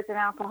thought he was an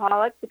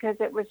alcoholic because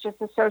it was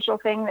just a social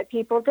thing that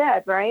people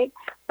did, right?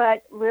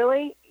 But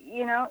really,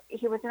 he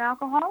was an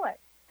alcoholic,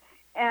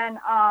 and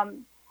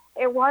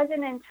it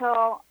wasn't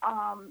until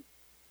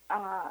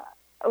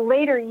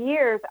later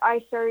years I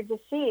started to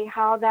see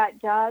how that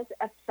does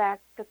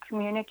affect the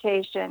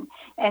communication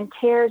and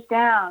tears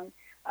down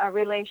a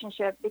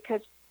relationship,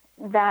 because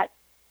that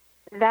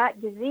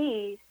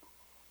disease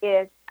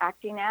is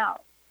acting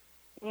out,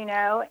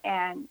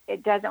 and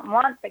it doesn't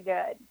want the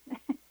good.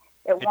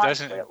 It wants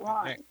what it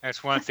wants.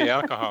 That's wants the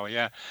alcohol.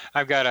 Yeah,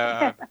 I got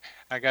an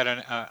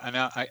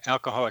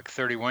alcoholic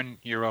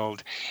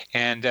 31-year-old,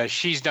 and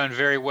she's done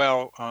very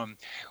well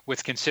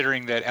with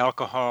considering that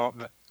alcohol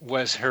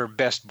was her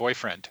best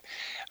boyfriend,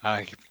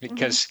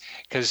 because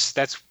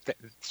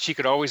she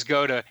could always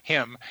go to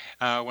him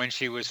when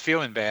she was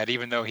feeling bad,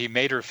 even though he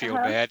made her feel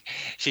bad.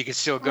 She could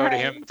still go to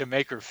him to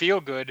make her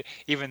feel good,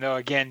 even though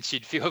again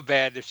she'd feel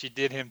bad if she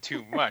did him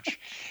too much.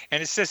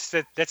 And it's just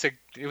it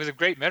was a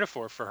great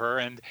metaphor for her.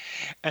 And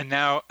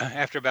now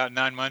after about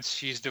 9 months,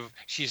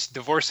 she's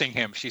divorcing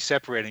him. She's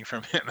separating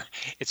from him.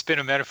 It's been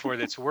a metaphor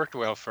that's worked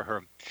well for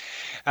her.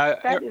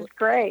 That is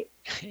great.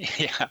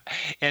 Yeah,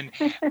 and.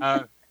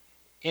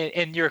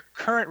 In your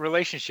current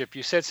relationship,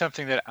 you said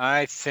something that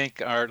I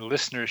think our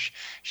listeners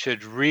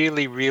should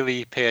really,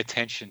 really pay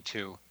attention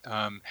to,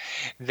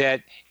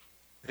 that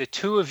the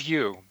two of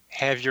you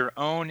have your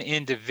own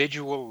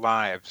individual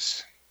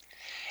lives,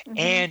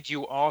 and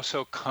you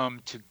also come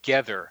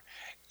together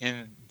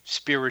in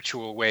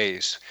spiritual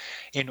ways.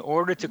 In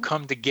order to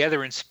come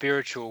together in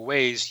spiritual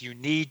ways, you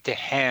need to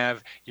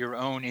have your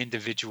own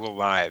individual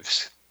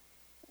lives.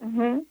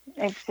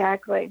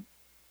 Exactly.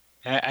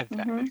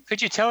 Could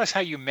you tell us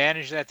how you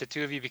manage that, the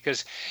two of you?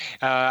 Because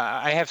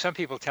I have some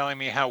people telling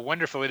me how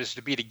wonderful it is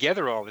to be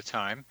together all the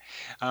time,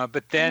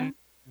 but then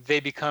they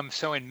become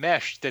so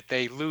enmeshed that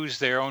they lose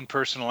their own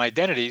personal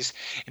identities,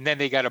 and then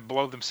they got to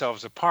blow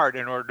themselves apart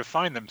in order to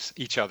find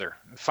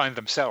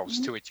themselves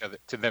to each other,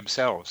 to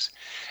themselves.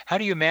 How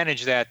do you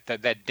manage that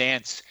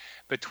dance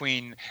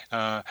between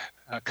a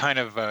kind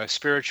of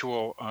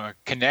spiritual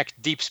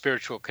deep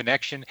spiritual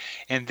connection,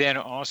 and then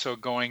also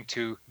going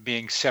to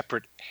being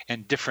separate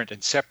and different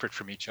and separate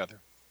from each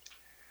other?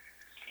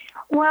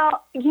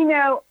 Well,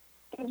 utilizing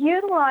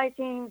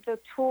the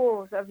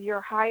tools of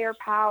your higher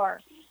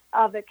power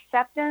of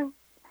acceptance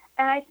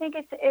I think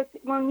it's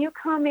when you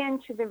come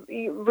into the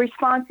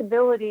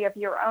responsibility of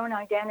your own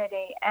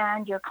identity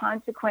and your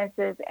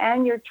consequences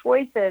and your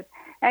choices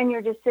and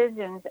your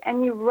decisions,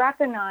 and you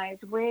recognize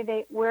where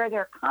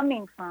they're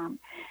coming from,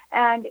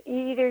 and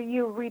either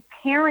you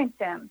reparent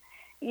them,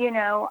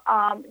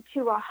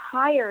 to a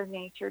higher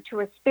nature,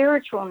 to a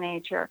spiritual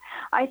nature.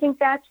 I think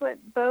that's what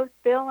both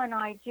Bill and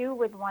I do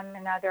with one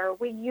another.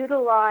 We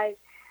utilize,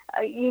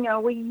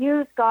 we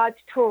use God's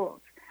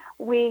tools.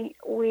 We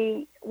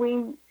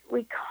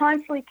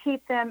constantly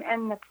keep them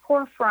in the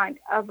forefront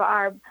of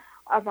our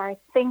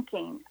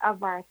thinking,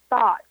 of our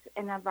thoughts,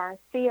 and of our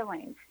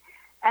feelings.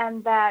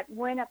 And that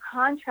when a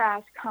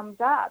contrast comes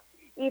up,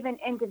 even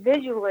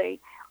individually,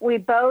 we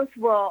both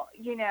will,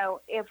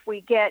 if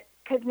we get,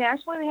 because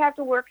naturally we have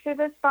to work through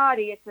this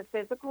body. It's the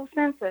physical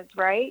senses,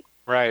 right?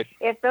 Right.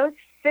 If those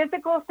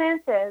physical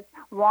senses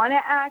want to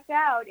act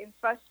out in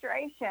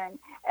frustration,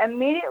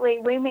 immediately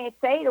we may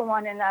say to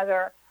one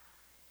another,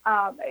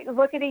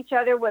 look at each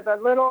other with a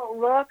little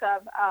look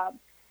of,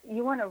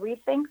 you want to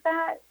rethink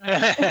that?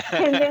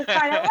 And then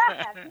kind of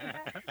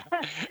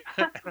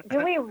laugh. Do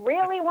we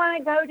really want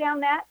to go down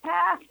that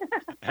path?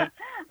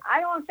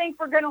 I don't think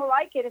we're going to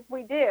like it if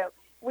we do.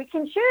 We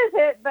can choose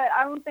it, but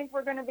I don't think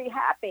we're going to be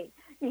happy,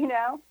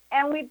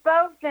 And we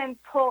both then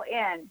pull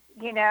in,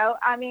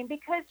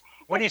 because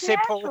when you say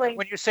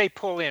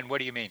pull in, what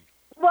do you mean?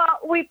 Well,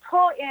 we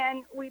pull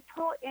in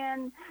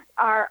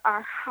our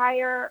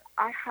higher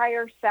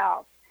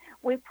self.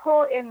 We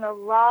pull in the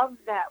love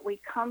that we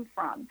come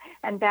from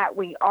and that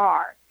we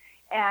are.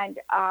 And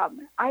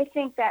I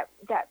think that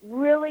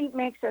really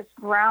makes us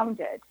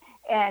grounded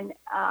and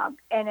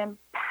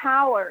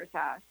empowers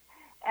us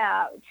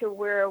to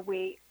where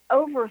we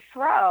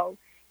overthrow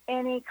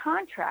any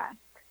contrast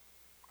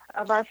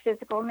of our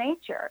physical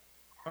nature.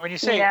 When you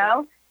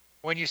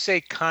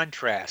say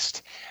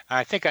contrast,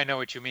 I think I know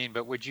what you mean,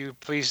 but would you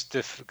please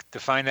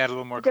define that a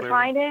little more clearly?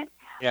 Define it?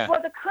 Yeah.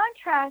 Well, the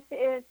contrast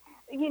is,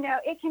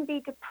 it can be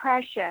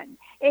depression,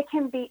 it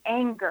can be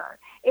anger,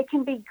 it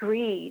can be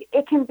greed,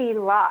 it can be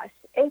lust.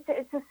 It's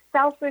a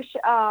selfish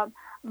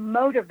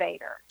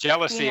motivator.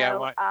 Jealousy. I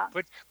want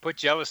put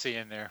jealousy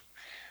in there.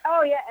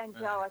 Oh yeah, and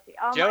jealousy.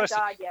 Oh jealousy. My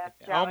God, yes.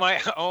 Jealousy. Oh my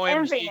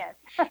OMG.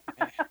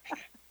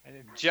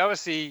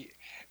 Jealousy.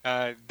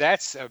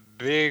 That's a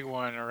big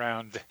one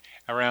around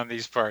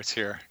these parts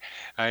here.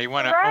 You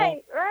want to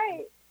right.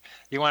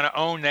 You want to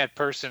own that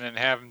person and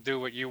have them do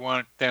what you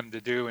want them to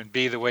do and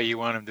be the way you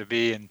want them to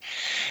be, and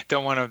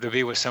don't want them to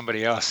be with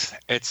somebody else.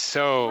 It's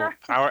so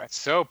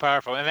so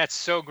powerful, and that's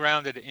so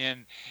grounded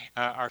in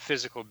our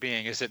physical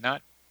being, is it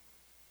not?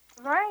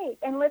 Right,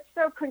 and it's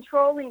so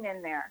controlling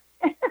in there.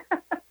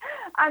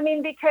 I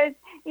mean, because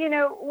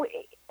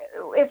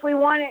if we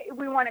want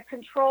to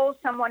control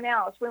someone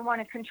else, we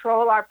want to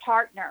control our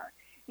partner,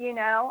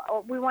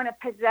 or we want to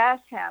possess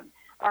him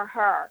or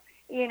her.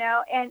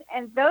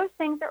 And those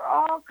things are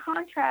all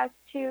contrast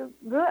to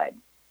good,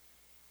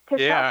 to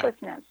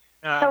selflessness,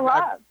 to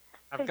love,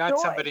 I've got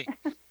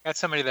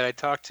somebody that I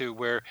talked to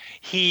where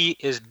he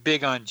is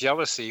big on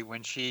jealousy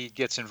when she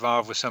gets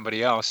involved with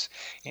somebody else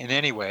in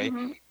any way,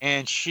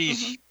 and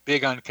she's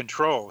big on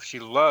control. She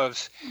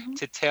loves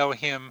to tell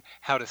him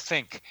how to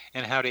think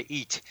and how to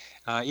eat,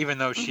 even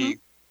though she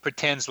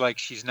pretends like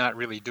she's not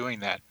really doing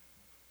that.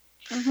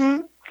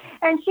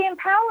 And she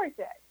empowers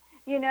it.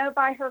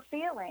 By her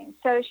feelings.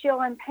 So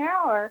she'll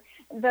empower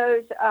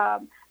those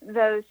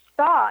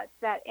thoughts,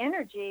 that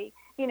energy,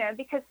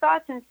 because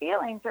thoughts and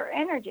feelings are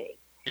energy.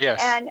 Yes.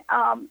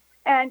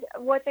 And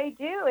what they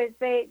do is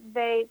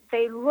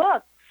they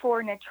look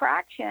for an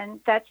attraction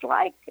that's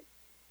like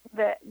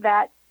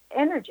that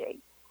energy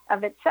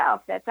of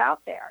itself that's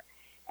out there.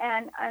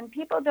 And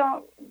people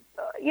don't,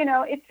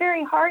 it's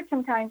very hard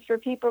sometimes for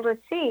people to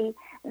see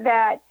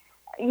that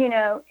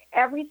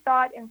every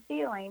thought and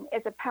feeling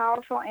is a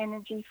powerful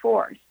energy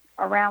force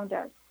around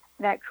us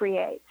that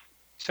creates.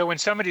 So when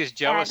somebody is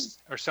jealous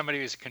or somebody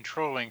is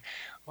controlling,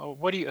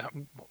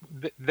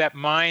 that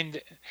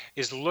mind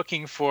is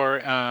looking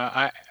for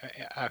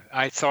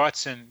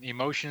thoughts and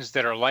emotions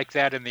that are like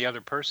that in the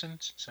other person?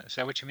 Is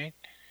that what you mean?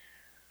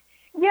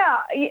 Yeah,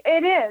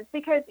 it is,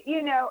 because,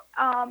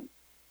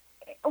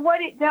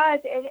 what it does,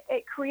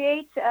 it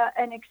creates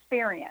an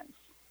experience.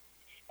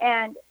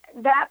 And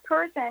that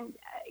person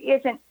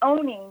isn't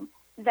owning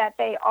that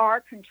they are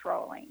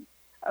controlling,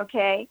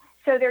 okay?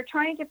 So they're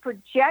trying to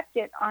project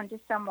it onto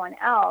someone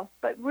else,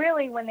 but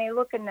really when they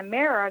look in the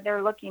mirror,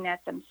 they're looking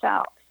at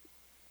themselves.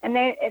 And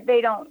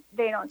they don't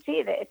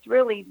see that it's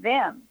really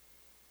them,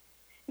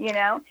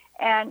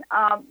 and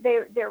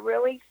they're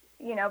really,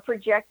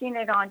 projecting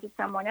it onto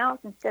someone else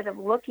instead of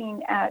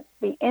looking at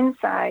the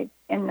inside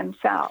in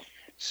themselves.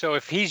 So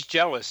if he's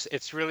jealous,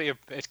 it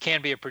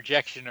can be a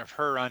projection of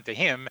her onto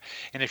him,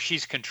 and if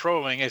she's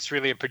controlling, it's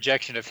really a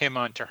projection of him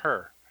onto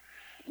her.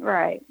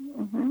 Right.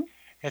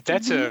 And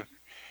that's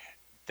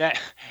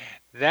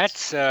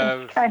that's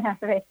kind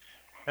of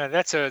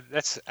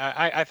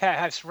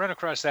I've run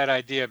across that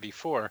idea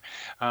before,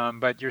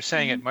 but you're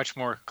saying it much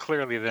more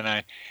clearly than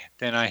I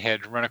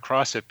had run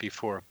across it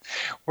before.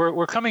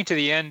 We're coming to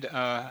the end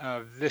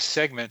of this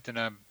segment in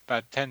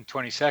about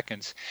 10-20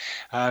 seconds.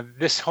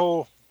 This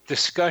whole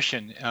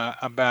discussion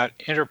about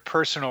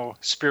interpersonal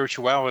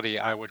spirituality,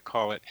 I would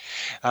call it,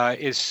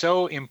 is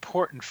so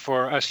important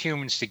for us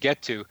humans to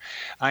get to.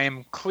 I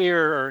am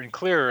clearer and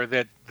clearer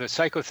that the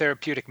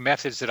psychotherapeutic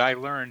methods that I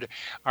learned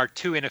are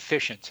too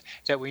inefficient,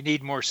 that we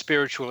need more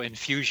spiritual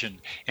infusion,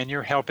 and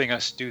you're helping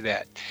us do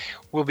that.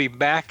 We'll be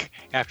back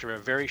after a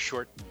very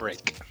short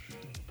break.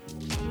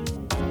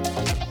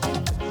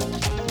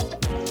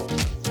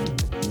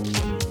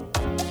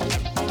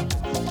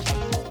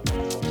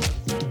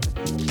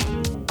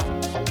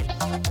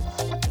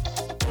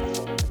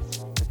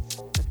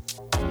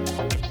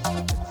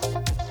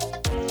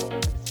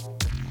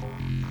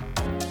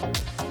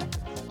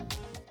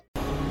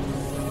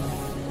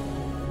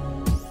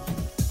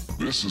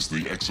 This is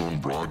the X-Zone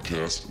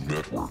Broadcast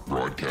Network,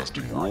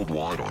 broadcasting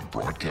worldwide on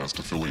broadcast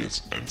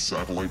affiliates and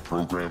satellite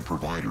program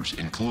providers,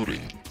 including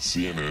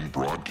CNN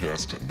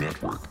Broadcast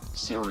Network,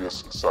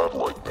 Sirius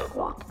Satellite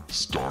Network,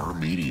 Star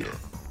Media,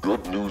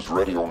 Good News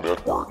Radio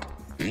Network,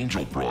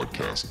 Angel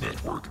Broadcast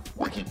Network,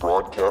 Wiki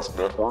Broadcast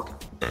Network,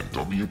 and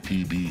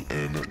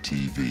WPBN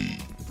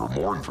TV. For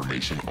more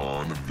information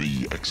on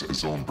the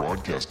X-Zone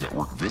Broadcast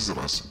Network, visit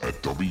us at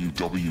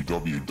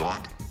www.xzbn.net.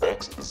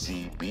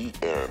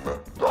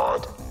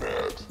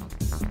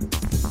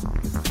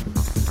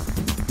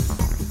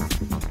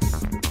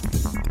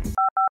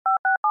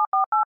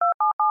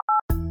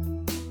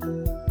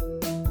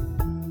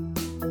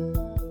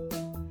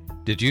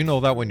 Did you know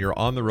that when you're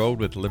on the road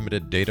with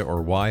limited data or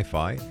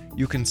Wi-Fi,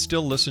 you can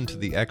still listen to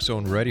the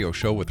X-Zone Radio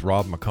Show with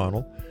Rob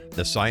McConnell,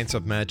 The Science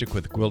of Magic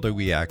with Gwilda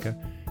Wiyaka,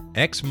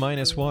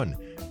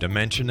 X-1,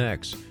 Dimension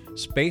X,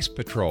 Space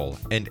Patrol,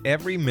 and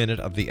every minute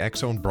of the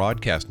X-Zone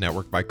Broadcast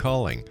Network by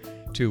calling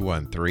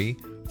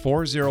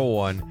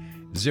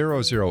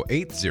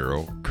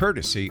 213-401-0080,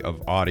 courtesy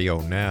of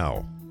Audio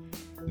Now.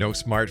 No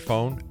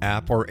smartphone,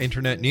 app, or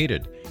internet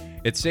needed.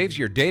 It saves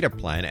your data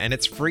plan, and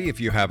it's free if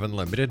you have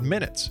unlimited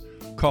minutes.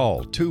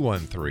 Call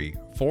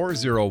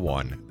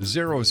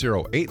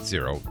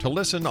 213-401-0080 to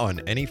listen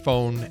on any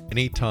phone,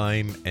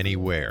 anytime,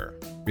 anywhere.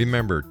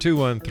 Remember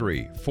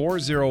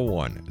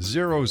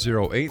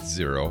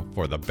 213-401-0080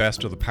 for the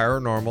best of the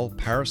paranormal,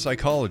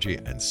 parapsychology,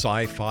 and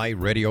sci-fi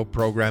radio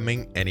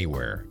programming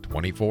anywhere,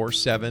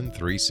 24/7,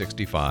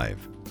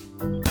 365.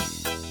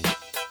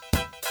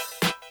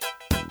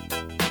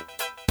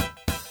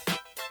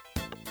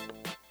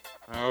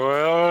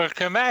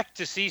 Welcome back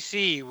to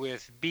CC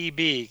with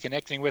BB,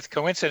 Connecting with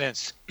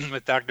Coincidence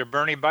with Dr.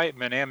 Bernie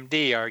Beitman,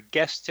 MD. Our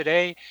guest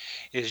today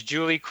is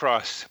Julie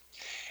Cross.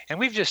 And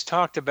we've just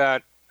talked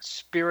about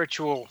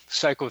spiritual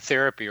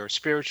psychotherapy or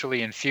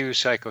spiritually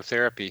infused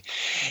psychotherapy.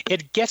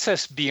 It gets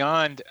us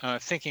beyond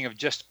thinking of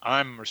just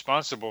I'm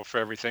responsible for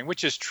everything,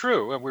 which is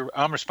true.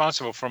 I'm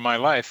responsible for my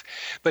life,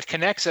 but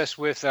connects us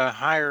with a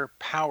higher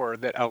power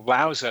that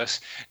allows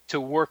us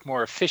to work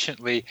more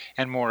efficiently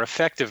and more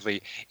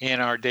effectively in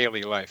our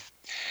daily life.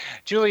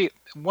 Julie,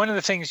 one of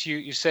the things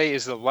you say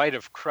is the light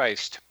of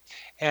Christ.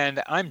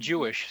 And I'm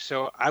Jewish,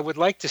 so I would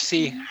like to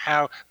see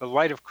how the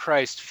light of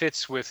Christ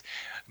fits with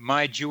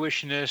my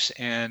Jewishness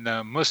and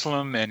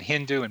Muslim and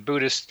Hindu and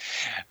Buddhist.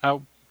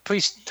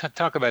 Please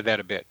talk about that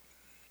a bit.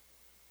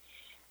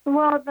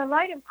 Well, the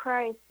light of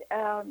Christ,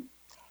 God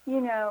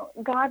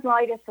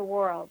lighteth the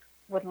world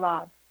with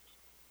love.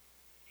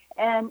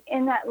 And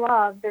in that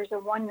love, there's a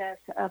oneness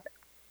of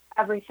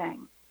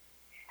everything.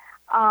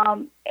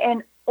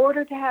 In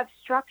order to have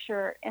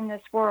structure in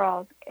this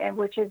world,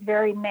 which is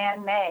very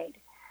man-made,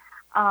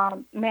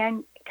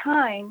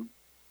 mankind,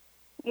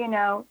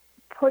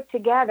 put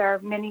together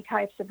many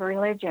types of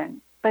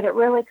religion, but it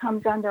really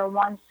comes under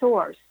one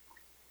source,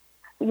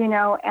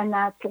 and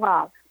that's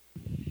love.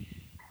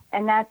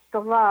 And that's the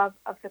love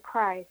of the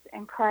Christ,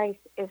 and Christ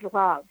is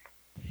love.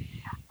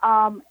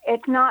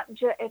 It's not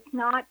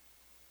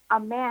a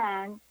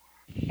man,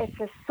 it's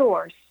a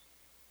source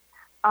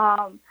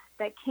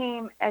that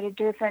came at a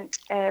different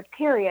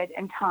period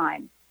in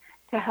time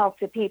to help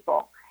the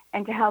people,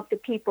 and to help the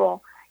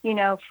people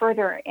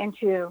further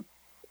into,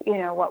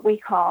 what we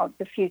call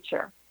the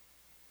future.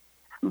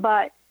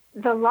 But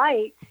the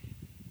light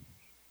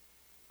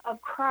of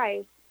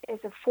Christ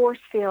is a force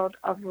field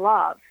of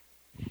love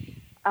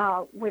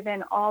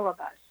within all of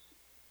us.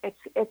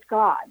 It's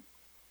God.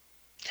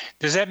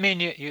 Does that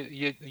mean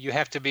you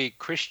have to be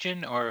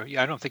Christian, or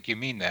I don't think you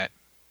mean that,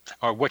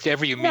 or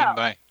whatever you mean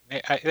by?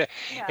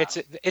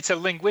 It's a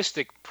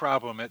linguistic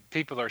problem that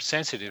people are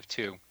sensitive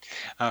to.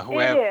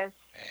 It is.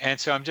 And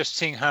so I'm just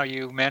seeing how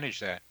you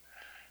manage that.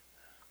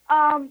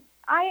 I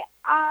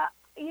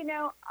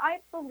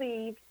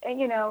believe,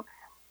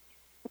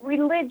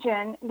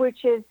 religion,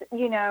 which is,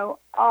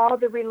 all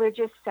the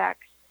religious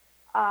sects,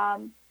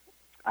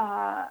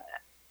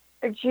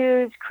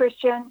 Jews,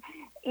 Christian,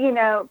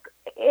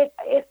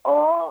 it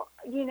all,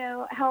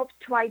 helps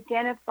to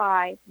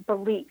identify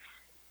beliefs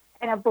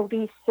and a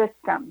belief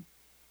system.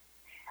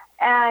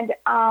 And,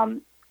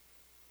 and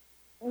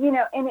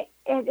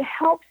it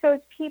helps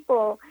those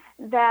people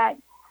that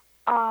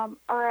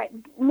are at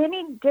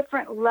many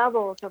different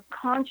levels of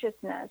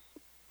consciousness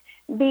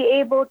be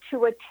able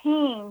to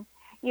attain,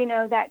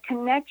 that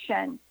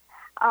connection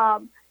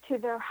to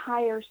their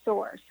higher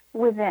source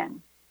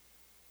within.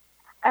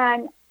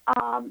 And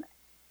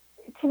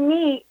to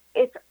me,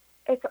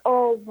 it's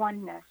all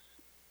oneness,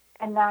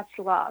 and that's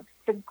love.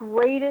 The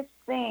greatest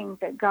thing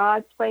that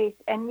God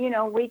placed, and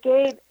we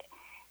gave,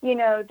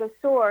 the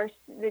source,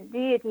 the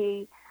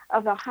deity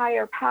of the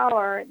higher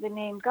power, the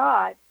name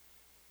God,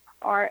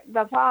 or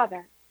the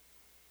Father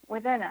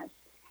within us.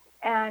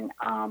 And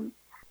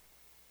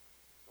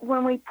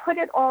when we put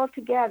it all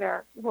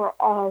together, we're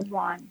all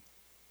one.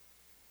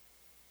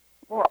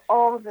 We're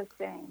all the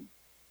same.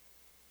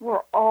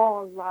 We're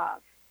all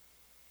love.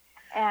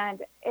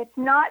 And it's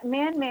not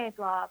man-made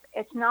love.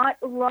 It's not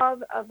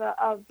love of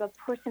the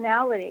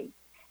personality.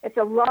 It's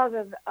a love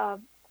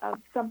of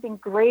something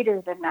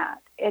greater than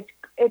that.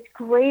 It's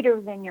greater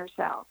than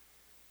yourself.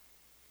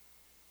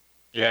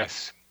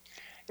 Yes.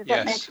 Does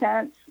that make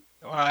sense?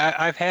 Well,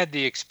 I've had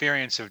the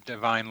experience of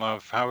divine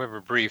love,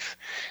 however brief.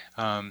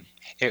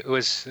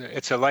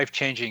 It's a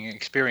life-changing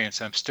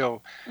experience. I'm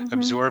still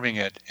absorbing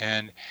it,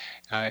 and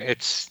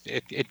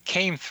it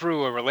came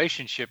through a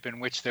relationship in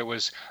which there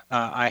was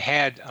I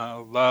had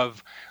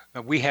love.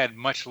 We had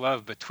much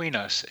love between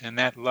us, and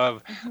that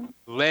love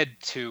led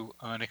to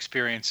an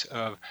experience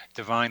of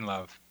divine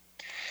love.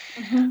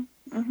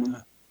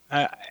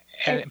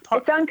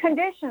 It's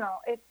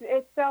unconditional.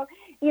 It's so,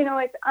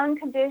 it's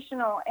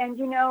unconditional, and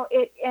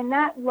and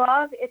that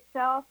love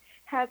itself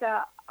has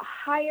a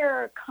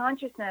higher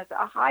consciousness,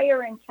 a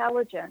higher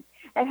intelligence.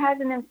 It has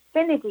an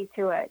infinity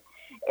to it.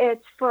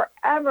 It's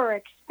forever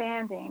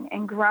expanding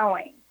and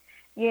growing,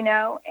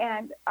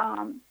 and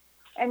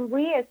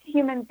we as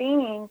human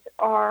beings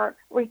are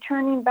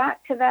returning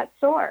back to that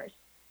source.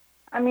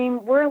 I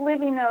mean, we're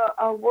living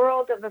a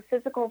world of a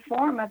physical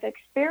form of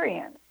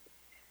experience.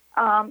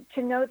 To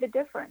know the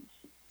difference.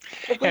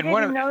 If we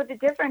didn't know the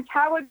difference,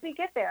 how would we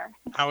get there?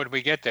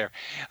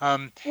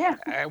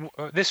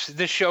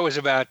 This show is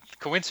about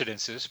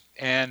coincidences,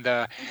 and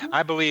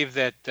I believe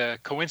that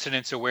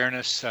coincidence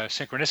awareness,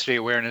 synchronicity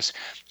awareness,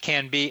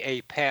 can be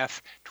a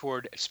path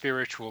toward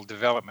spiritual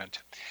development.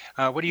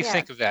 What do you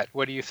think of that?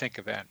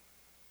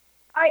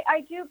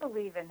 I do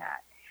believe in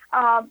that.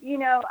 I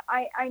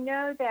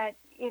know that,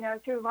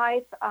 through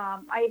life,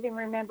 I even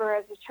remember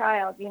as a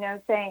child,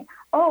 saying,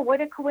 oh,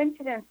 what a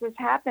coincidence this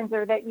happens,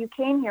 or that you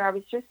came here. I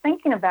was just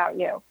thinking about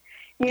you,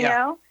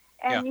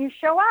 and you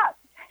show up.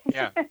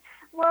 Yeah.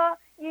 Well,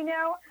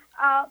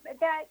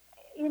 that,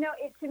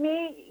 it to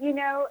me,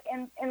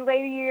 in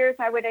later years,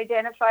 I would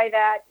identify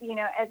that,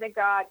 as a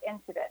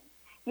God-Incidence,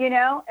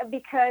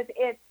 because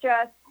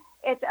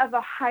it's of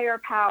a higher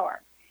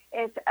power.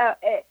 It's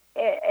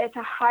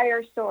a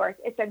higher source.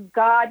 It's a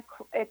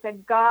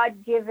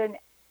God-given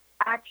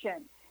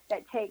action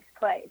that takes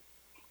place,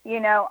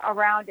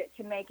 around it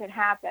to make it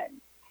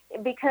happen,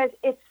 because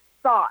it's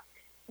thought,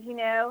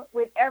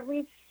 with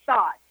every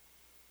thought,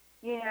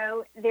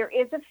 there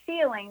is a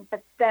feeling,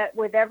 but that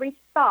with every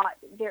thought,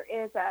 there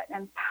is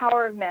an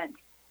empowerment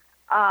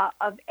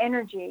of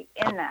energy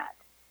in that.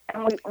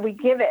 And we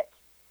give it,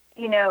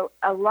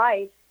 a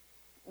life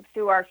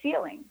through our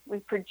feeling. We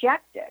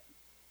project it,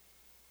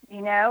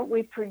 and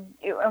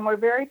we're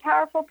very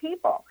powerful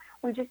people.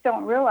 We just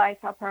don't realize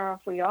how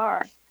powerful we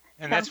are.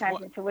 And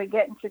sometimes until we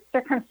get into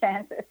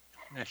circumstances.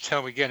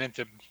 Until we get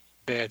into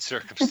bad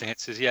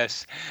circumstances,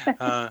 yes.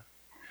 Have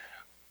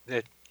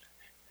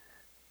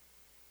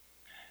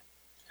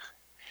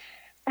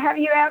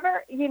you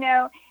ever,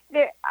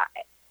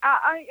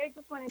 I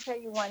just want to tell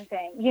you one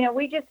thing.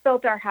 We just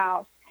built our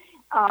house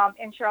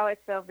in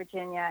Charlottesville,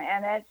 Virginia,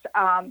 and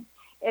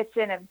it's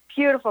in a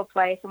beautiful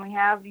place, and we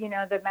have,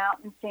 the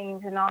mountain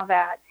scenes and all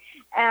that.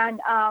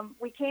 And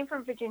we came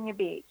from Virginia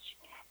Beach.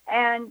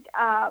 And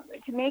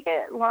to make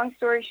a long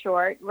story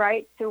short,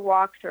 right through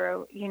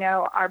walkthrough,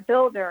 our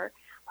builder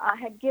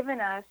had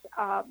given us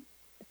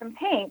some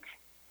paint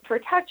for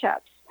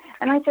touch-ups.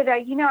 And I said,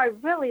 I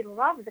really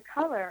love the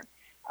color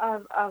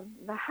of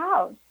the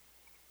house.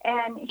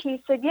 And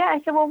he said, yeah. I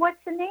said, well,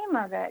 what's the name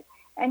of it?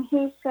 And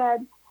he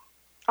said,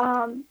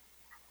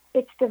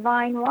 it's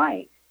Divine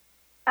White.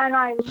 And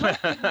I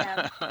looked at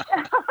him.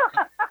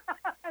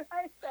 And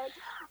I said,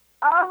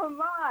 oh,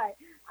 my.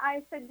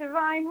 I said,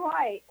 Divine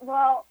White.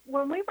 Well,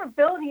 when we were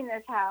building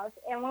this house,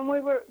 and when we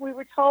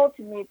were told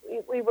to move,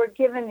 we were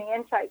given the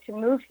insight to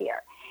move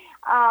here.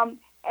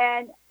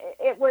 And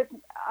it was,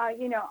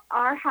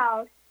 our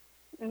house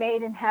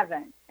made in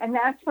heaven. And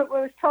that's what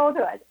was told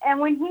to us. And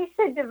when he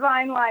said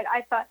Divine Light,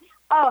 I thought,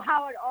 oh,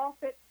 how it all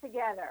fits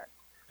together.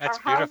 That's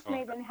our beautiful.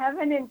 House made in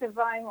heaven and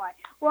Divine Light.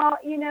 Well,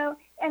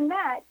 and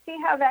that, see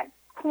how that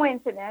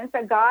coincidence,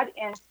 a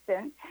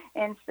God-Incidence,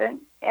 and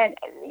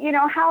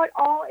how it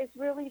all is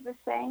really the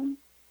same.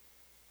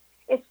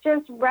 It's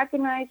just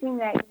recognizing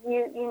that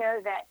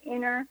that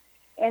inner,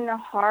 in the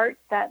heart,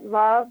 that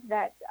love,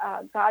 that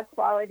God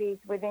qualities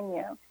within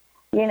you.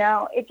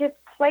 It just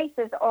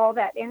displaces all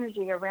that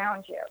energy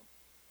around you.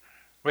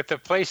 With the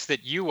place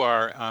that you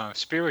are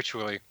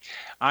spiritually,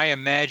 I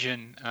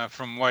imagine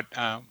from what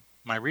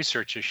my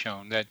research has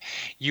shown that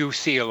you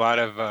see a lot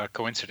of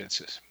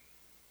coincidences.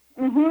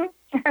 Mm-hmm.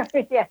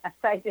 Yes,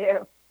 I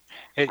do.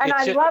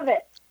 I love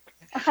it.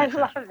 I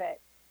love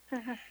it.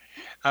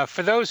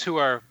 For those who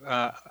are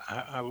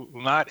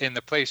not in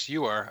the place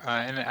you are,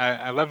 and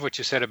I love what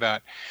you said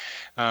about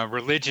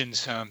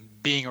religions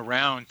being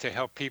around to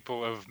help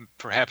people of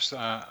perhaps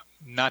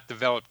not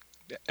developed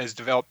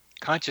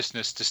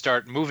consciousness to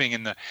start moving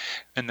in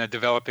the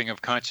developing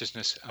of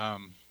consciousness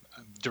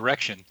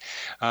direction.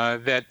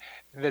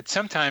 That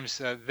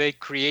sometimes they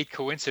create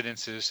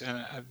coincidences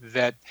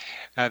that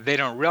they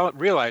don't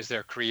realize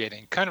they're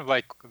creating. Kind of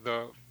like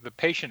the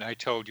patient I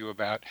told you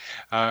about,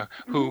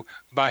 who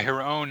by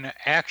her own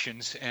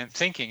actions and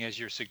thinking, as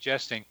you're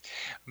suggesting,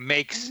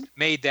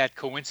 made that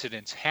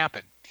coincidence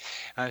happen.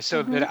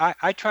 That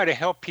I try to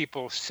help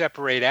people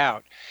separate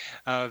out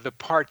the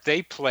part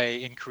they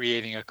play in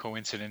creating a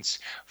coincidence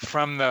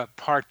from the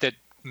part that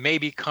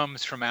maybe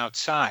comes from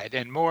outside.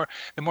 And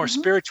the more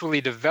spiritually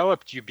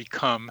developed you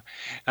become,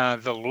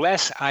 the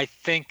less I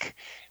think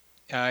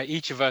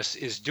each of us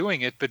is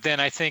doing it. But then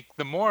I think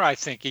the more I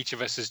think each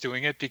of us is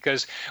doing it,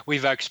 because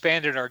we've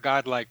expanded our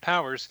godlike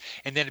powers,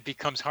 and then it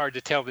becomes hard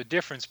to tell the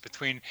difference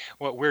between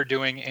what we're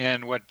doing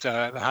and what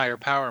the higher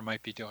power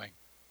might be doing.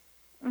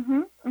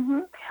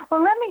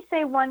 Well, let me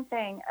say one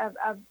thing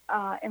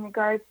in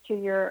regards to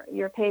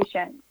your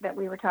patient that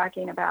we were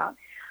talking about.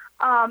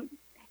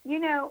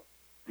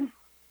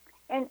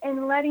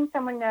 And letting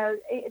someone know,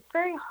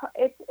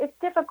 it's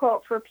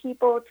difficult for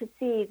people to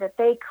see that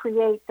they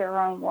create their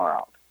own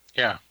world.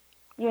 Yeah.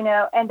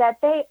 And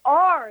that they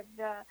are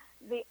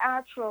the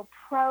actual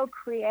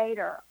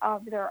pro-creator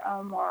of their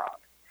own world.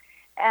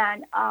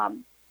 And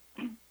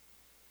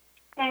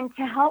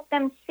to help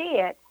them see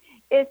it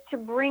is to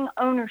bring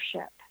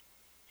ownership.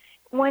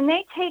 When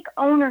they take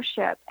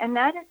ownership, and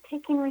that is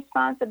taking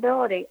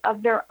responsibility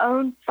of their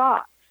own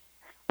thoughts,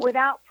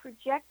 without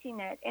projecting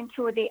it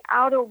into the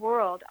outer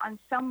world on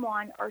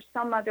someone or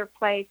some other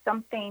place,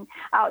 something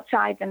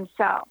outside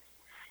themselves,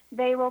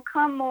 they will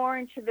come more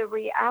into the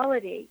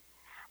reality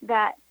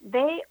that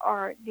they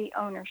are the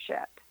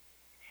ownership.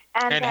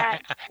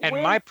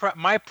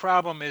 My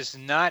problem is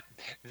not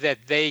that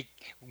they,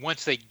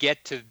 once they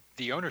get to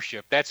the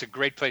ownership, that's a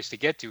great place to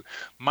get to.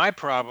 My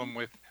problem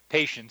with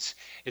patients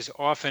is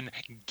often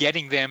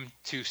getting them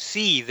to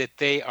see that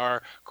they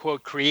are,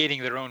 quote,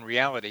 creating their own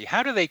reality.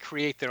 How do they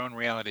create their own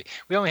reality?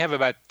 We only have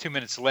about 2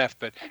 minutes left,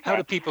 but how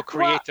do people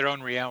create their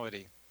own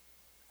reality?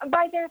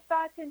 By their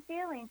thoughts and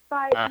feelings,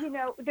 by,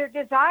 their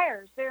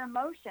desires, their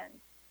emotions,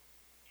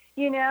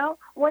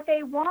 what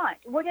they want.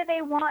 What do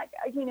they want?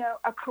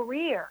 A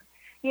career,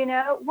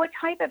 what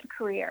type of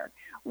career?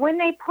 When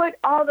they put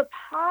all the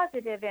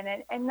positive in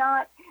it and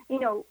not,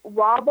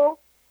 wobble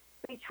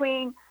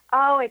between,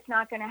 oh, it's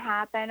not going to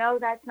happen. Oh,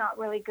 that's not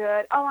really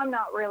good. Oh, I'm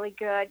not really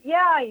good.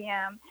 Yeah, I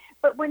am.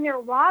 But when they're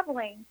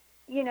wobbling,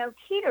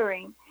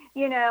 teetering,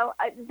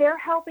 they're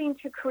helping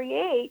to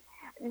create,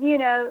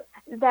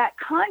 that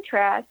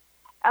contrast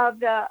of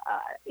the,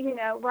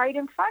 right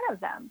in front of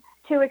them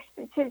to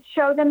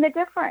show them the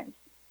difference.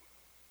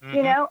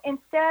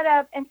 Instead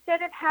of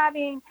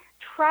having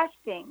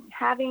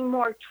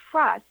more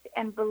trust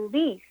and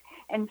belief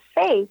and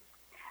faith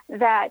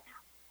that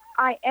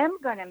I am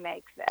going to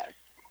make this.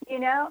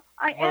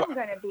 I am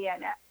going to be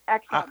an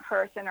excellent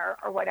person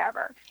or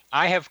whatever.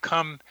 I have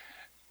come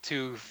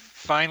to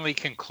finally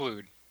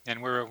conclude,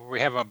 and we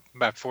have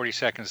about 40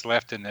 seconds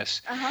left in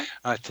this,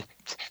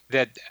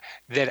 that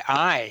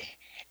I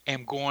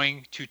am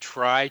going to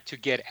try to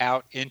get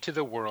out into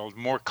the world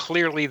more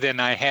clearly than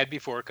I had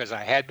before, because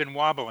I had been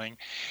wobbling,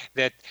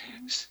 that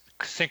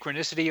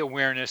synchronicity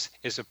awareness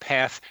is a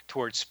path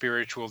towards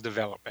spiritual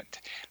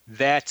development.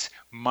 That's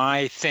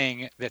my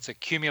thing. That's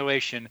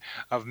accumulation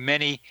of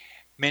many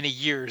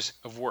years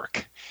of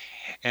work.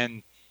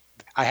 And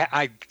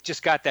I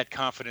just got that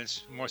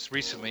confidence most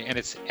recently, and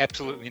it's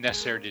absolutely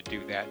necessary to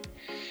do that.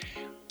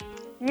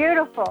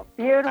 Beautiful.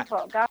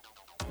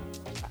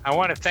 I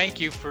want to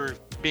thank you for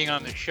being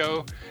on the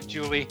show,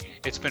 Julie.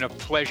 It's been a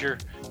pleasure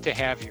to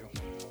have you.